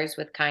out others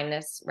with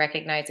kindness,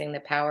 recognizing the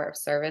power of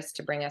service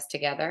to bring us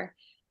together?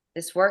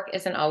 This work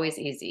isn't always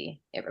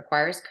easy. It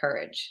requires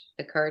courage,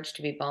 the courage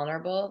to be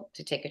vulnerable,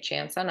 to take a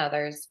chance on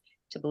others,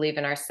 to believe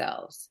in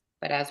ourselves.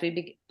 But as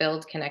we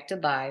build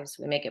connected lives,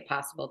 we make it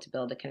possible to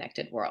build a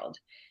connected world.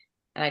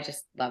 And I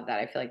just love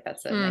that. I feel like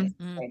that's a nice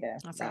way to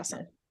That's wrap awesome.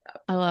 it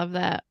up. I love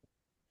that.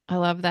 I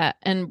love that.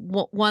 And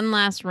one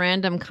last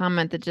random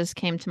comment that just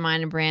came to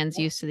mind, and Brianne's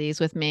used to these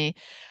with me.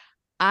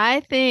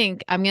 I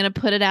think I'm going to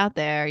put it out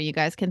there. You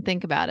guys can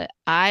think about it.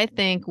 I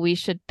think we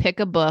should pick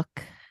a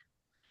book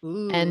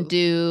and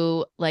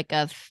do like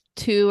a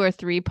 2 or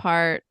 3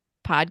 part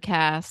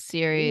podcast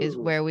series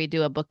where we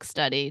do a book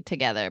study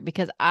together,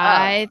 because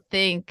I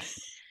think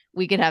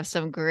we could have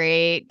some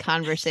great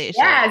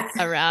conversation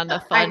around a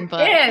fun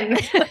book.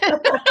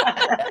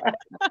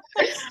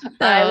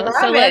 I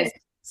love it.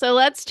 So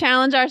let's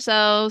challenge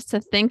ourselves to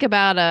think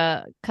about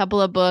a couple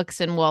of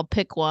books, and we'll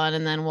pick one,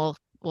 and then we'll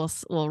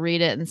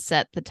read it and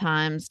set the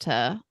times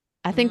to.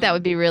 I think that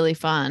would be really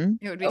fun.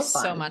 It would be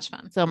so much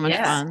fun. So much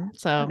fun.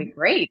 So that'd be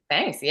great.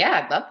 Thanks.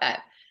 Yeah, I'd love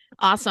that.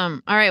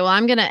 Awesome. All right. Well,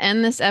 I'm going to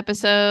end this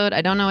episode.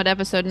 I don't know what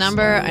episode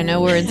number. I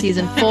know we're in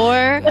season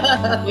 4,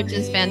 which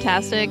is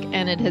fantastic.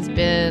 And it has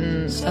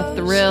been a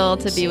thrill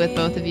to be with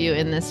both of you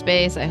in this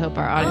space. I hope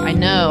I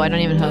know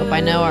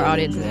our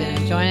audience is going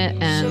to enjoy it.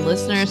 And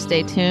listeners,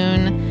 stay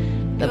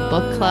tuned. The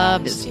book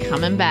club is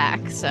coming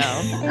back. So,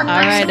 all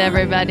right,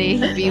 everybody,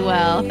 be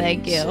well.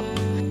 Thank you.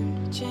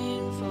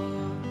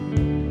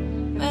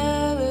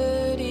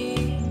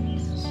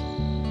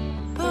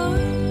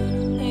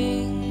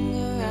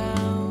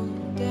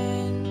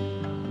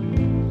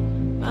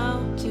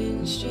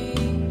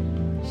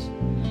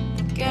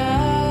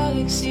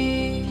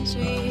 Galaxies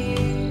we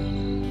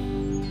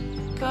hear,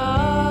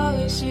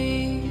 colors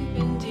we've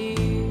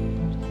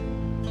endeared.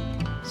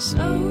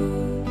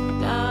 Slow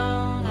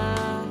down,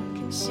 I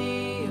can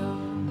see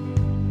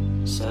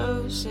you're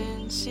so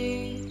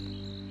sincere.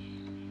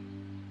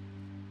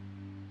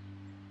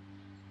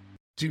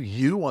 Do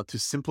you want to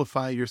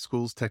simplify your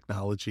school's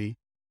technology,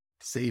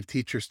 save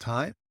teachers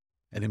time,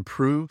 and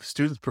improve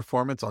students'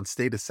 performance on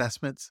state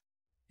assessments?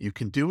 You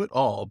can do it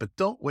all, but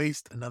don't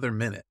waste another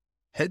minute.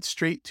 Head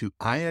straight to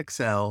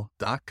ixl.com/BE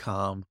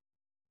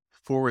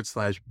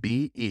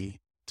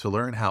to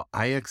learn how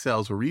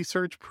IXL's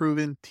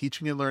research-proven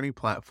teaching and learning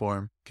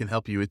platform can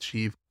help you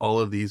achieve all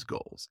of these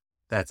goals.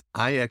 That's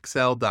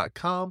ixl.com/BE.